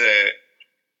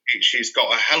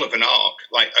got a hell of an arc,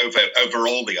 like over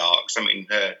all the arcs. I mean,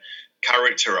 her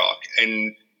character arc,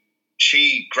 and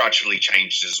she gradually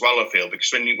changes as well, I feel,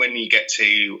 because when you get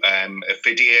to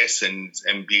Ophidius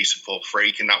and Beautiful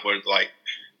Freak, and that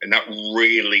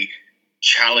really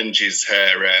challenges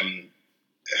her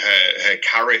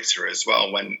character as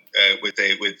well. When with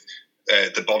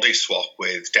the body swap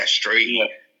with Destry,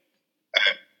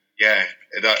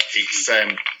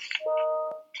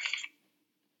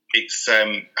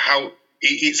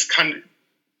 it's kind of,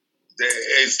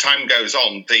 as time goes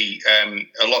on,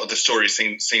 a lot of the stories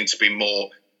seem to be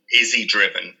more Izzy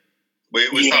driven.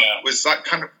 Was that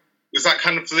kind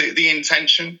of the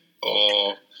intention?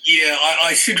 Or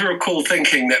I seem to recall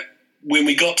thinking that when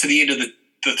we got to the end of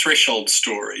the Threshold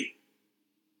story,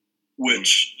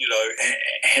 which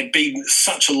had been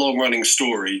such a long running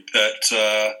story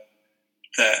that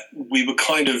we were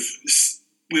kind of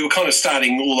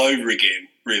starting all over again,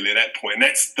 really, at that point. And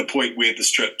that's the point where the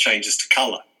strip changes to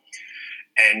colour.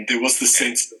 And there was the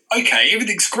sense that, okay,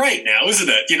 everything's great now, isn't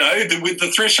it? With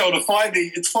the Threshold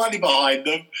it's finally behind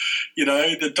them.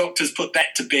 The Doctor's put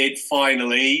that to bed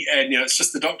finally, and it's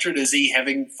just the Doctor and Izzy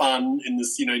having fun in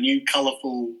this new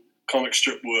colourful comic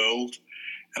strip world.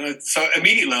 And so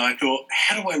immediately I thought,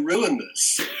 how do I ruin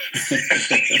this?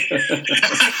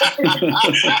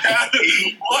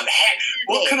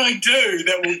 What can I do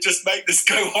that will just make this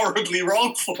go horribly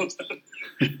wrong for them?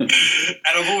 And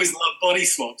I've always loved body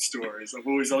swap stories. I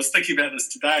was thinking about this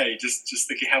today, just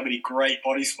thinking how many great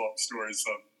body swap stories.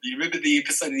 You remember the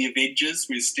episode of the Avengers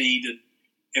where Steed and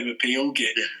Emma Peel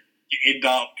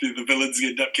the villains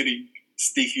end up getting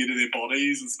sneaking into their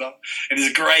bodies and stuff. And there's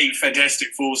a great Fantastic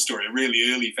Four story, a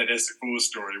really early Fantastic Four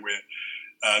story where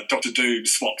Dr. Doom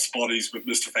swaps bodies with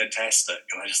Mr. Fantastic,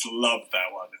 and I just love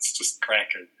that one. It's just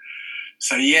cracking.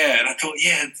 So and I thought,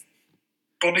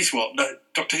 body swap. No,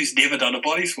 Doctor Who's never done a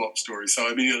body swap story, so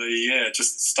I immediately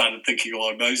just started thinking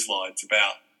along those lines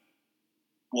about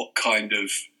what kind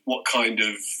of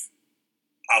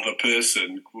other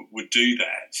person would do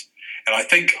that. And I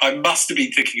think I must have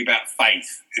been thinking about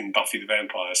Faith in Buffy the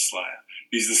Vampire Slayer.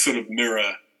 He's the sort of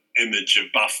mirror image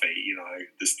of Buffy,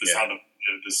 this other,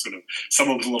 this sort of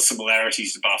someone with a lot of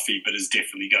similarities to Buffy, but is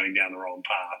definitely going down the wrong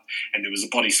path. And there was a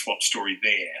body swap story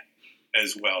there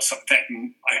as well. So that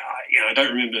I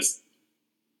don't remember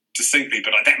distinctly,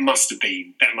 but that must have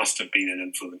been an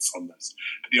influence on this.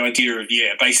 But the idea of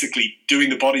basically doing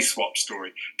the body swap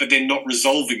story, but then not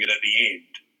resolving it at the end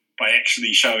by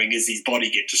actually showing Izzy's body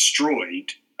get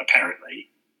destroyed, apparently,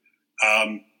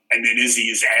 and then Izzy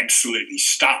is absolutely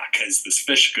stuck as this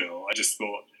fish girl. I just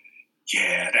thought,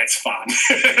 yeah, that's fun.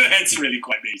 That's really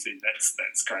quite easy.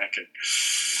 That's cracking.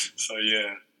 So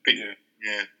yeah.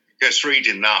 Just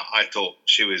reading that, I thought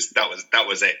that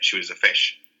was it. She was a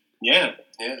fish. Yeah.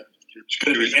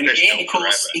 And again, of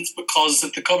course, it's because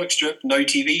of the comic strip, no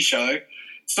TV show.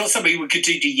 It's not something we could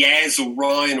do to Yaz or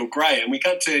Ryan or Graham. We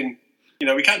can't turn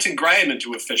Graham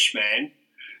into a fish man.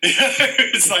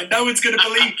 It's like no one's going to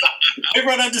believe that.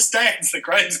 Everyone understands that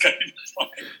Graham's going to be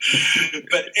fine.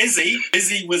 But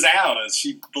Izzy was ours.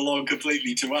 She belonged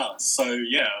completely to us. So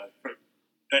yeah,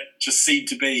 that just seemed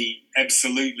to be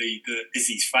absolutely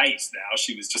Izzy's fate. Now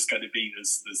she was just going to be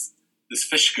this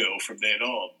fish girl from then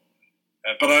on.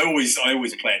 But I always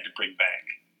planned to bring back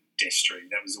Destry.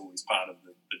 That was always part of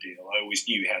the deal. I always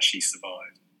knew how she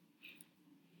survived.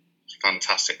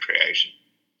 Fantastic creation.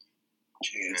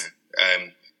 Cheers.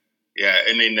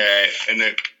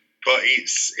 But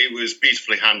it was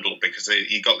beautifully handled because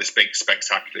you got this big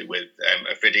spectacular with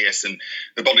Ophidius and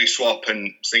the body swap,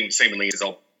 and seemingly his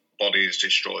old body is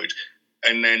destroyed,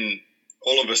 and then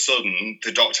all of a sudden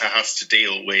the Doctor has to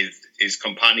deal with his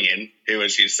companion, who,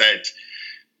 as you said,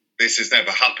 this has never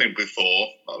happened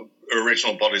before.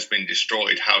 Original body's been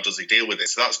destroyed. How does he deal with it?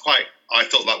 So I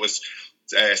thought that was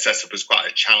set up as quite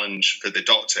a challenge for the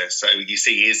Doctor. So you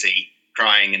see Izzy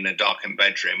crying in the darkened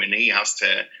bedroom, and he has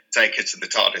to take her to the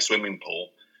TARDIS swimming pool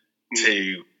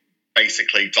to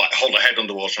basically hold her head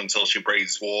underwater until she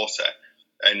breathes water.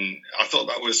 And I thought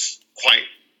that was quite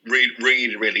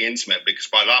really, really intimate, because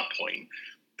by that point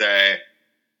their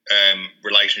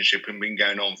relationship had been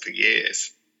going on for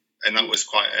years. And that was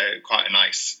quite a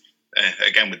nice,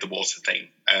 again with the water theme,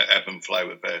 ebb and flow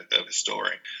of a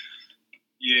story.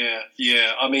 Yeah.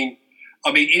 I mean,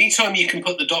 anytime you can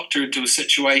put the Doctor into a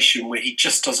situation where he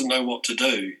just doesn't know what to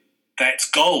do, that's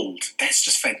gold. That's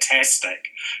just fantastic.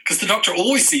 Because the Doctor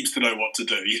always seems to know what to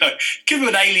do. Give him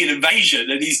an alien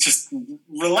invasion and he's just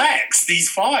relaxed.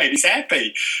 He's fine. He's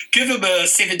happy. Give him a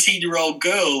 17-year-old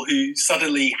girl who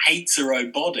suddenly hates her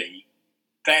own body.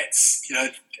 That's,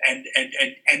 and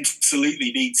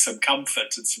absolutely needs some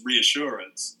comfort and some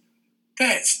reassurance.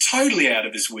 That's totally out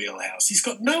of his wheelhouse. He's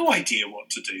got no idea what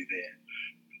to do there.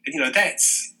 And,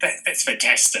 that's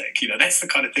fantastic. That's the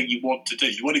kind of thing you want to do.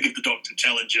 You want to give the Doctor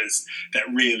challenges that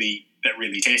really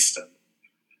test him.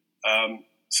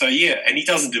 So yeah, and he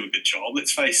doesn't do a good job.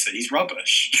 Let's face it, he's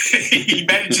rubbish. He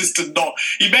manages to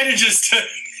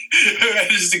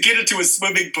get her to a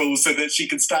swimming pool so that she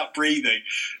can start breathing.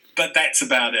 But that's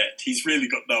about it. He's really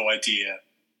got no idea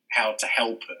how to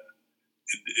help her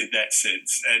in that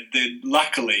sense. And then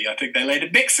luckily, I think they land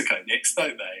in Mexico next,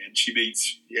 don't they? And she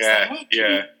meets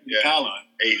Carlo.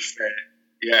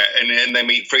 And they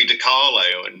meet Frida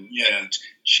Kahlo, and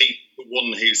she's the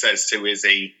one who says to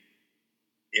Izzy,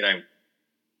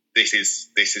 this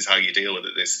is how you deal with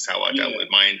it. This is how I dealt with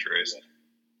my injuries.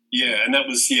 Yeah, and that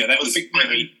was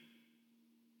very.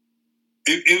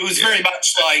 It was very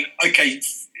much like, okay,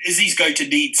 Izzy's going to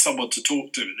need someone to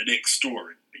talk to in the next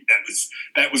story.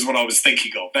 That was what I was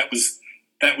thinking of. That was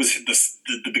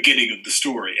the beginning of the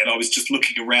story, and I was just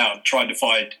looking around trying to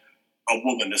find a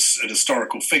woman, an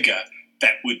historical figure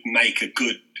that would make a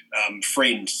good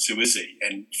friend to Izzy.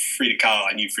 And Frida Kahlo,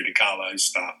 I knew Frida Kahlo's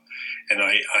stuff, and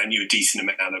I knew a decent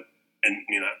amount of, and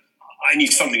I knew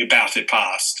something about her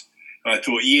past, and I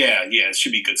thought, it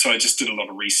should be good. So I just did a lot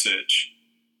of research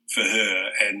for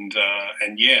her, and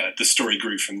the story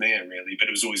grew from there, really. But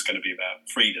it was always going to be about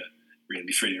Frida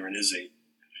and Izzy.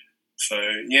 So,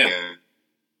 yeah.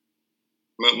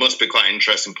 It must be quite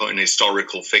interesting putting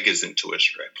historical figures into a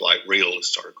strip, like real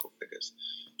historical figures.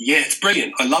 Yeah, it's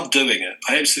brilliant. I love doing it.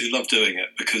 I absolutely love doing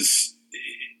it, because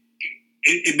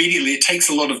it immediately it takes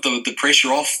a lot of the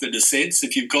pressure off, in a sense,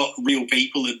 if you've got real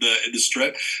people in the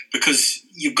strip, because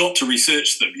you've got to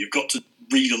research them. You've got to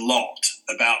read a lot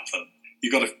about them.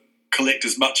 You've got to collect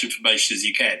as much information as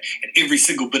you can. And every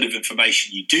single bit of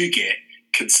information you do get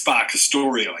can spark a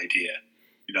story idea.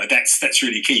 That's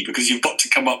really key, because you've got to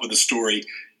come up with a story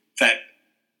that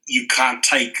you can't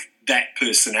take that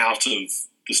person out of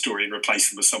the story and replace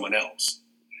them with someone else.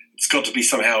 It's got to be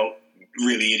somehow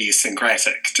really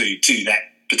idiosyncratic to that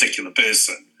particular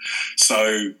person.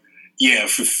 So, yeah,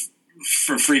 for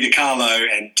Frida Kahlo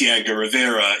and Diego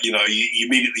Rivera, you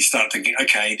immediately start thinking,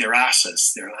 okay, they're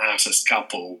artists. They're an artist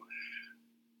couple.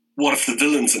 What if the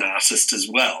villain's an artist as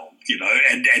well?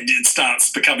 And it starts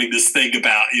becoming this thing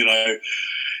about,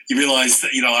 you realise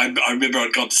that, I remember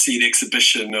I'd gone to see an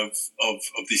exhibition of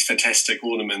these fantastic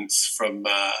ornaments from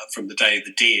the Day of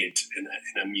the Dead in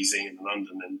a museum in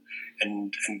London,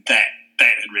 and that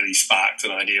had really sparked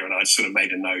an idea, and I sort of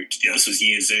made a note. This was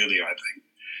years earlier, I think,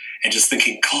 and just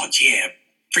thinking, God, yeah,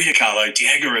 Frida Kahlo,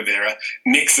 Diego Rivera,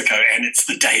 Mexico, and it's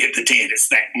the Day of the Dead. It's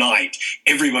that night.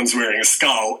 Everyone's wearing a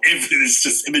skull. There's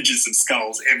just images of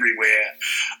skulls everywhere.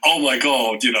 Oh my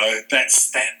God, that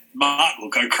Martin will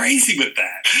go crazy with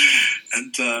that.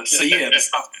 And the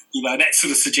stuff, that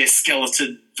sort of suggests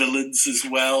skeleton villains as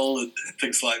well and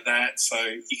things like that. So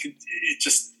it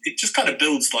just kind of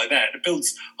builds like that. It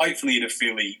builds hopefully in a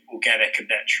fairly organic and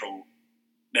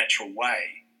natural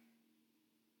way.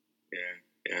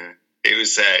 Yeah. It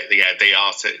was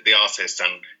the artist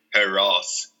and her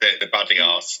arse, the baddie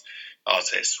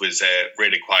artist was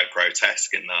really quite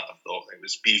grotesque in that. I thought it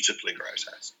was beautifully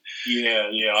grotesque.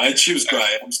 Yeah. She was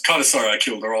great. I'm kind of sorry I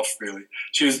killed her off, really.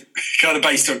 She was kind of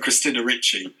based on Christina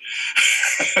Ricci.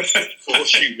 Thought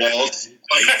she was.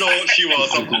 I thought she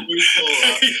was. I always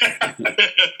thought that.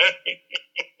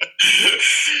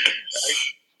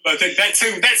 I think that's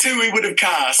who we would have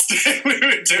cast if we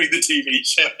were doing the TV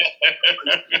show.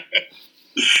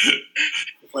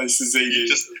 Places you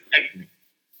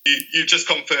just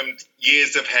confirmed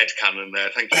years of headcanon there.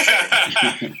 Thank you.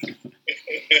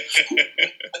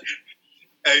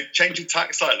 Changing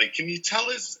tack slightly, can you tell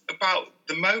us about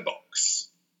the Mobox?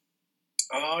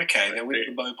 Oh, okay. Then with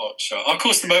the Mobox show. Of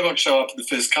course, the Mobox show up in the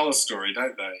first Colour story,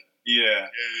 don't they? Yeah.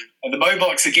 And the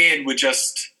Mobox again were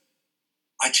just.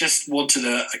 I just wanted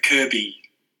a Kirby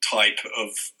type of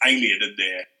alien in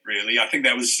there, really. I think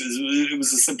it was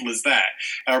as simple as that.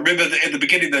 I remember that at the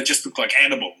beginning they just look like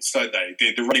animals, don't they?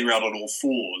 They're running around on all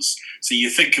fours. So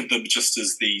you think of them just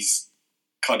as these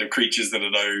kind of creatures that are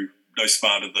no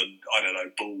smarter than, I don't know,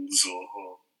 bulls or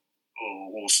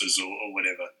horses or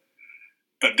whatever.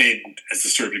 But then, as the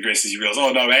story progresses, you realise,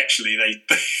 oh no, actually, they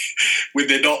when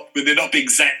they're not being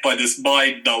zapped by this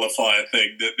mind nullifier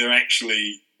thing, that they're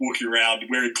actually walking around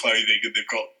wearing clothing and they've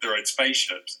got their own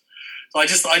spaceships. So I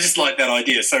just like that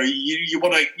idea. So you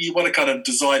want to kind of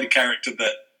design a character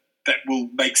that will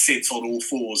make sense on all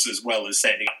fours as well as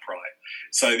standing upright.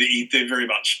 So they're very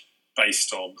much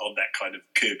based on that kind of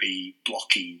Kirby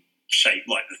blocky shape,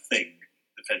 like the Thing,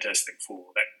 the Fantastic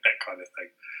Four, that kind of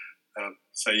thing. And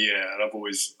I've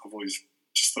always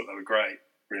just thought they were great.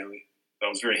 Really, I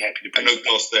was very happy to be. And of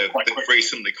course, they've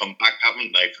recently come back,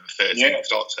 haven't they, for the 13th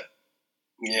Doctor?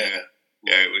 Yeah,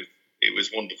 it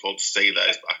was wonderful to see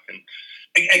those back. And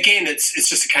again, it's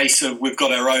just a case of we've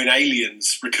got our own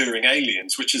aliens, recurring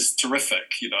aliens, which is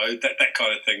terrific. That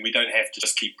kind of thing. We don't have to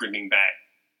just keep bringing back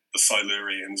the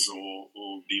Silurians or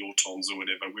the Autons or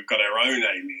whatever. We've got our own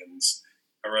aliens,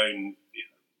 our own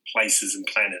places and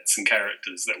planets and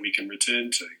characters that we can return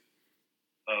to.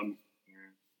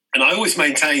 And I always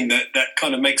maintain that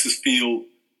kind of makes us feel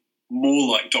more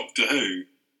like Doctor Who,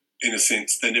 in a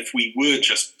sense, than if we were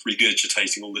just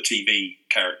regurgitating all the TV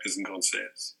characters and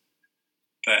concepts.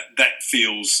 It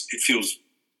feels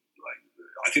like,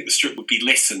 I think the strip would be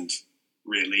lessened,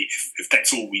 really, if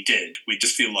that's all we did. We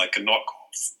just feel like a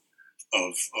knockoff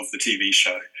of the TV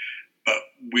show. But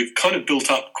we've kind of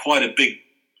built up quite a big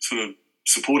sort of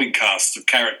supporting cast of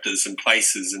characters and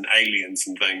places and aliens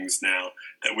and things now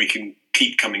that we can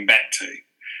keep coming back to.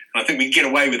 And I think we can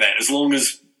get away with that as long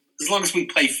as we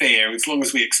play fair, as long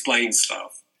as we explain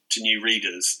stuff to new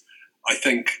readers. I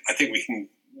think we can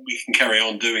carry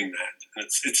on doing that, and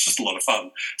it's just a lot of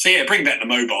fun. So yeah, bring back the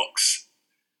Mobox.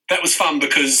 That was fun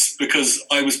because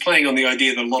I was playing on the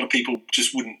idea that a lot of people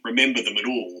just wouldn't remember them at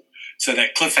all. So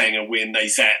that cliffhanger when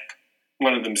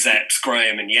one of them zaps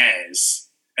Graham and Yaz,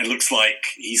 and looks like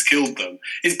he's killed them,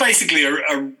 is basically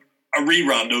a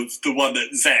rerun of the one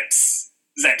that zaps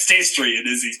Destry in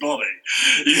Izzy's body.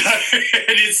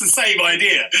 And it's the same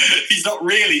idea. He's not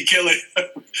really killing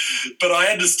them. But I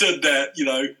understood that,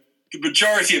 the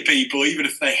majority of people, even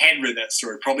if they had read that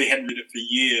story, probably hadn't read it for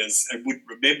years and wouldn't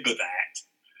remember that,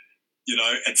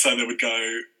 and so they would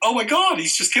go, oh my God,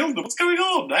 he's just killed them. What's going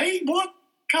on, eh? What?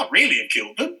 Can't really have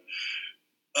killed them.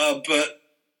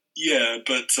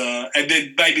 And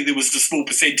then maybe there was a small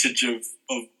percentage of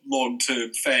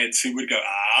long-term fans who would go,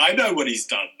 I know what he's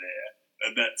done there.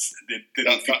 And that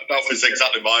was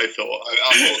exactly my thought.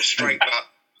 I thought straight back.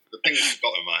 The thing that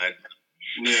got in my head.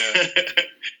 Yeah.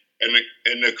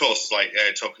 And of course, like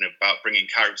talking about bringing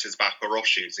characters back or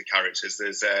offshoots of characters,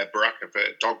 there's Baraka for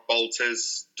Dog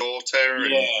Bolter's daughter,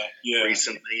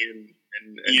 recently,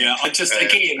 and I just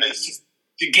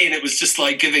again, it was just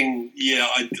like giving. Yeah,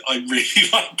 I really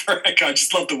like Baraka. I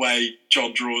just love the way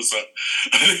John draws her.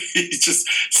 He's just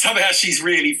somehow she's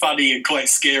really funny and quite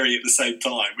scary at the same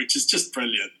time, which is just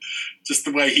brilliant. Just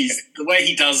the way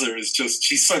he does her is just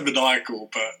she's so maniacal,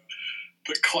 but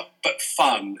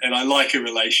fun, and I like her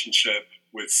relationship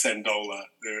with Sandola,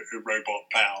 her robot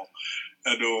pal,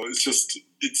 and all. And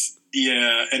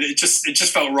it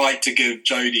just felt right to give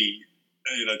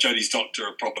Jodie's doctor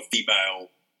a proper female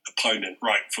opponent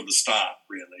right from the start,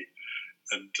 really,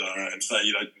 and so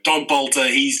Dog Bolter,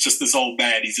 he's just this old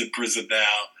man. He's in prison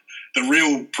now. The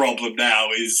real problem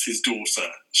now is his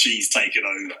daughter. She's taken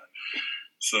over.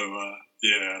 So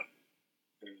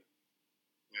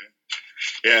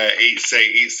Yeah,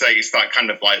 it's that kind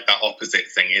of like that opposite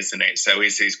thing, isn't it? So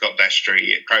he's got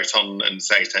Destry, Proton and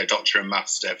Zeta, Doctor and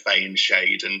Master, Faye and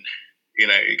Shade, and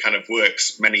it kind of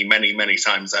works many, many, many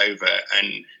times over,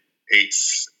 and it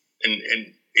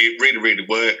really, really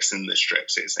works in the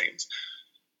strips, it seems.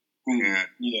 Yeah.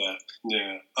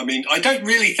 I mean, I don't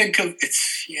really think of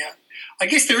it's. Yeah, I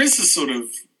guess there is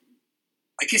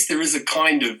a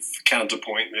kind of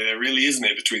counterpoint there, really, isn't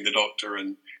it, between the Doctor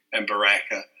and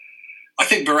Baraka? I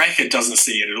think Baraka doesn't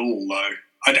see it at all, though.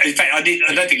 In fact, I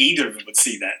don't think either of them would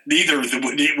see that. Neither of them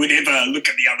would ever look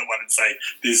at the other one and say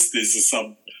there's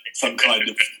some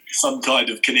kind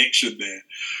of connection there.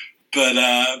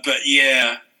 But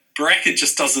yeah, Baraka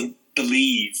just doesn't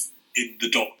believe in the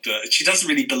Doctor. She doesn't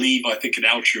really believe, I think, in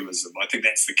altruism. I think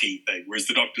that's the key thing. Whereas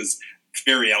the Doctor's a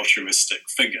very altruistic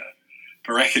figure.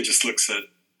 Baraka just looks at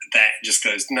that and just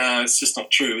goes, "No, it's just not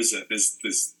true, is it?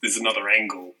 There's another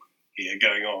angle here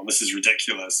going on. This is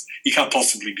ridiculous. You can't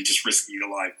possibly be just risking your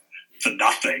life for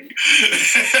nothing.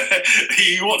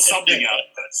 You want something out of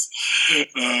this."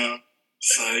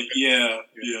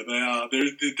 They are.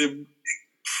 They're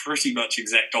pretty much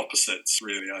exact opposites,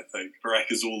 really. I think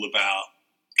Baraka's all about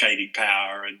gaining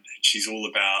power, and she's all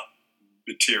about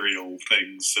material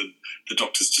things, and the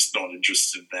Doctor's just not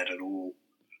interested in that at all.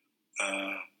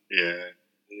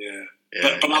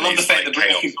 But I love the fact that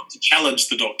Baraka got to challenge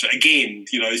the Doctor again.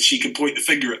 She can point the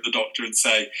finger at the Doctor and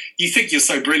say, "You think you're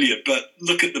so brilliant, but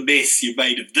look at the mess you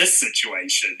made of this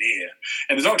situation here."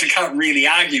 And the Doctor can't really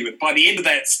argue with. By the end of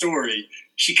that story,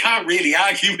 she can't really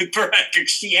argue with Baraka.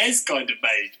 She has kind of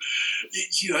made,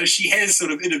 she has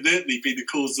sort of inadvertently been the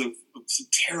cause of some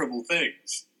terrible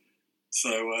things.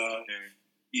 So,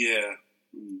 yeah.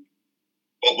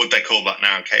 What would they call that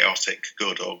now? Chaotic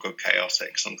good or good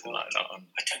chaotic, something like that. I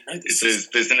don't know.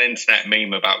 There's an internet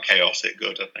meme about chaotic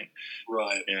good, I think.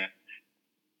 Right. Yeah.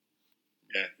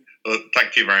 Well,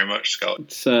 thank you very much, Scott.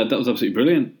 That was absolutely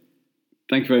brilliant.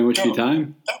 Thank you very much for your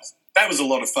time. That was a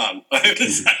lot of fun, I have to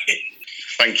say.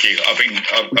 Thank you. I've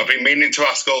been meaning to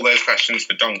ask all those questions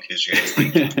for donkeys years.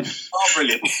 Thank you. Oh,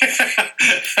 brilliant.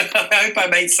 I hope I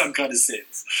made some kind of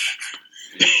sense.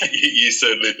 You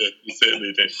certainly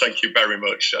did. Thank you very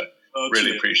much.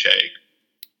 Really appreciate it.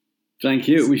 Thank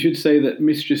you. We should say that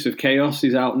Mistress of Chaos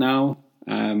is out now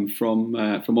from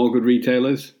all good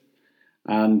retailers,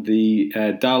 and the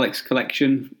Daleks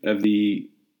collection of the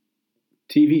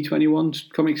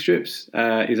TV21 comic strips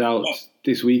is out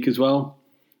this week as well.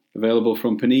 Available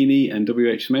from Panini and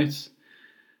WH Smith's,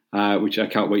 which I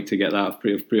can't wait to get that.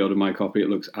 I've pre-ordered my copy. It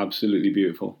looks absolutely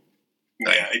beautiful.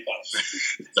 Yeah, it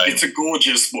does. It's a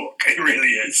gorgeous book. It really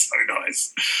is so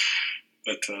nice.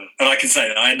 But and I can say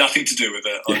that I had nothing to do with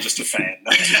it. I'm just a fan.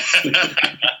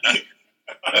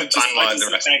 I just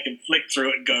sit back and flick through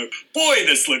it and go, "Boy,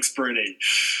 this looks pretty."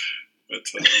 But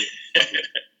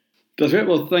that's great.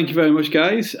 Well, thank you very much,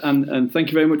 guys, and thank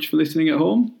you very much for listening at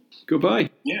home. Goodbye.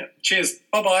 Yeah. Cheers.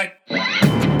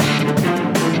 Bye-bye.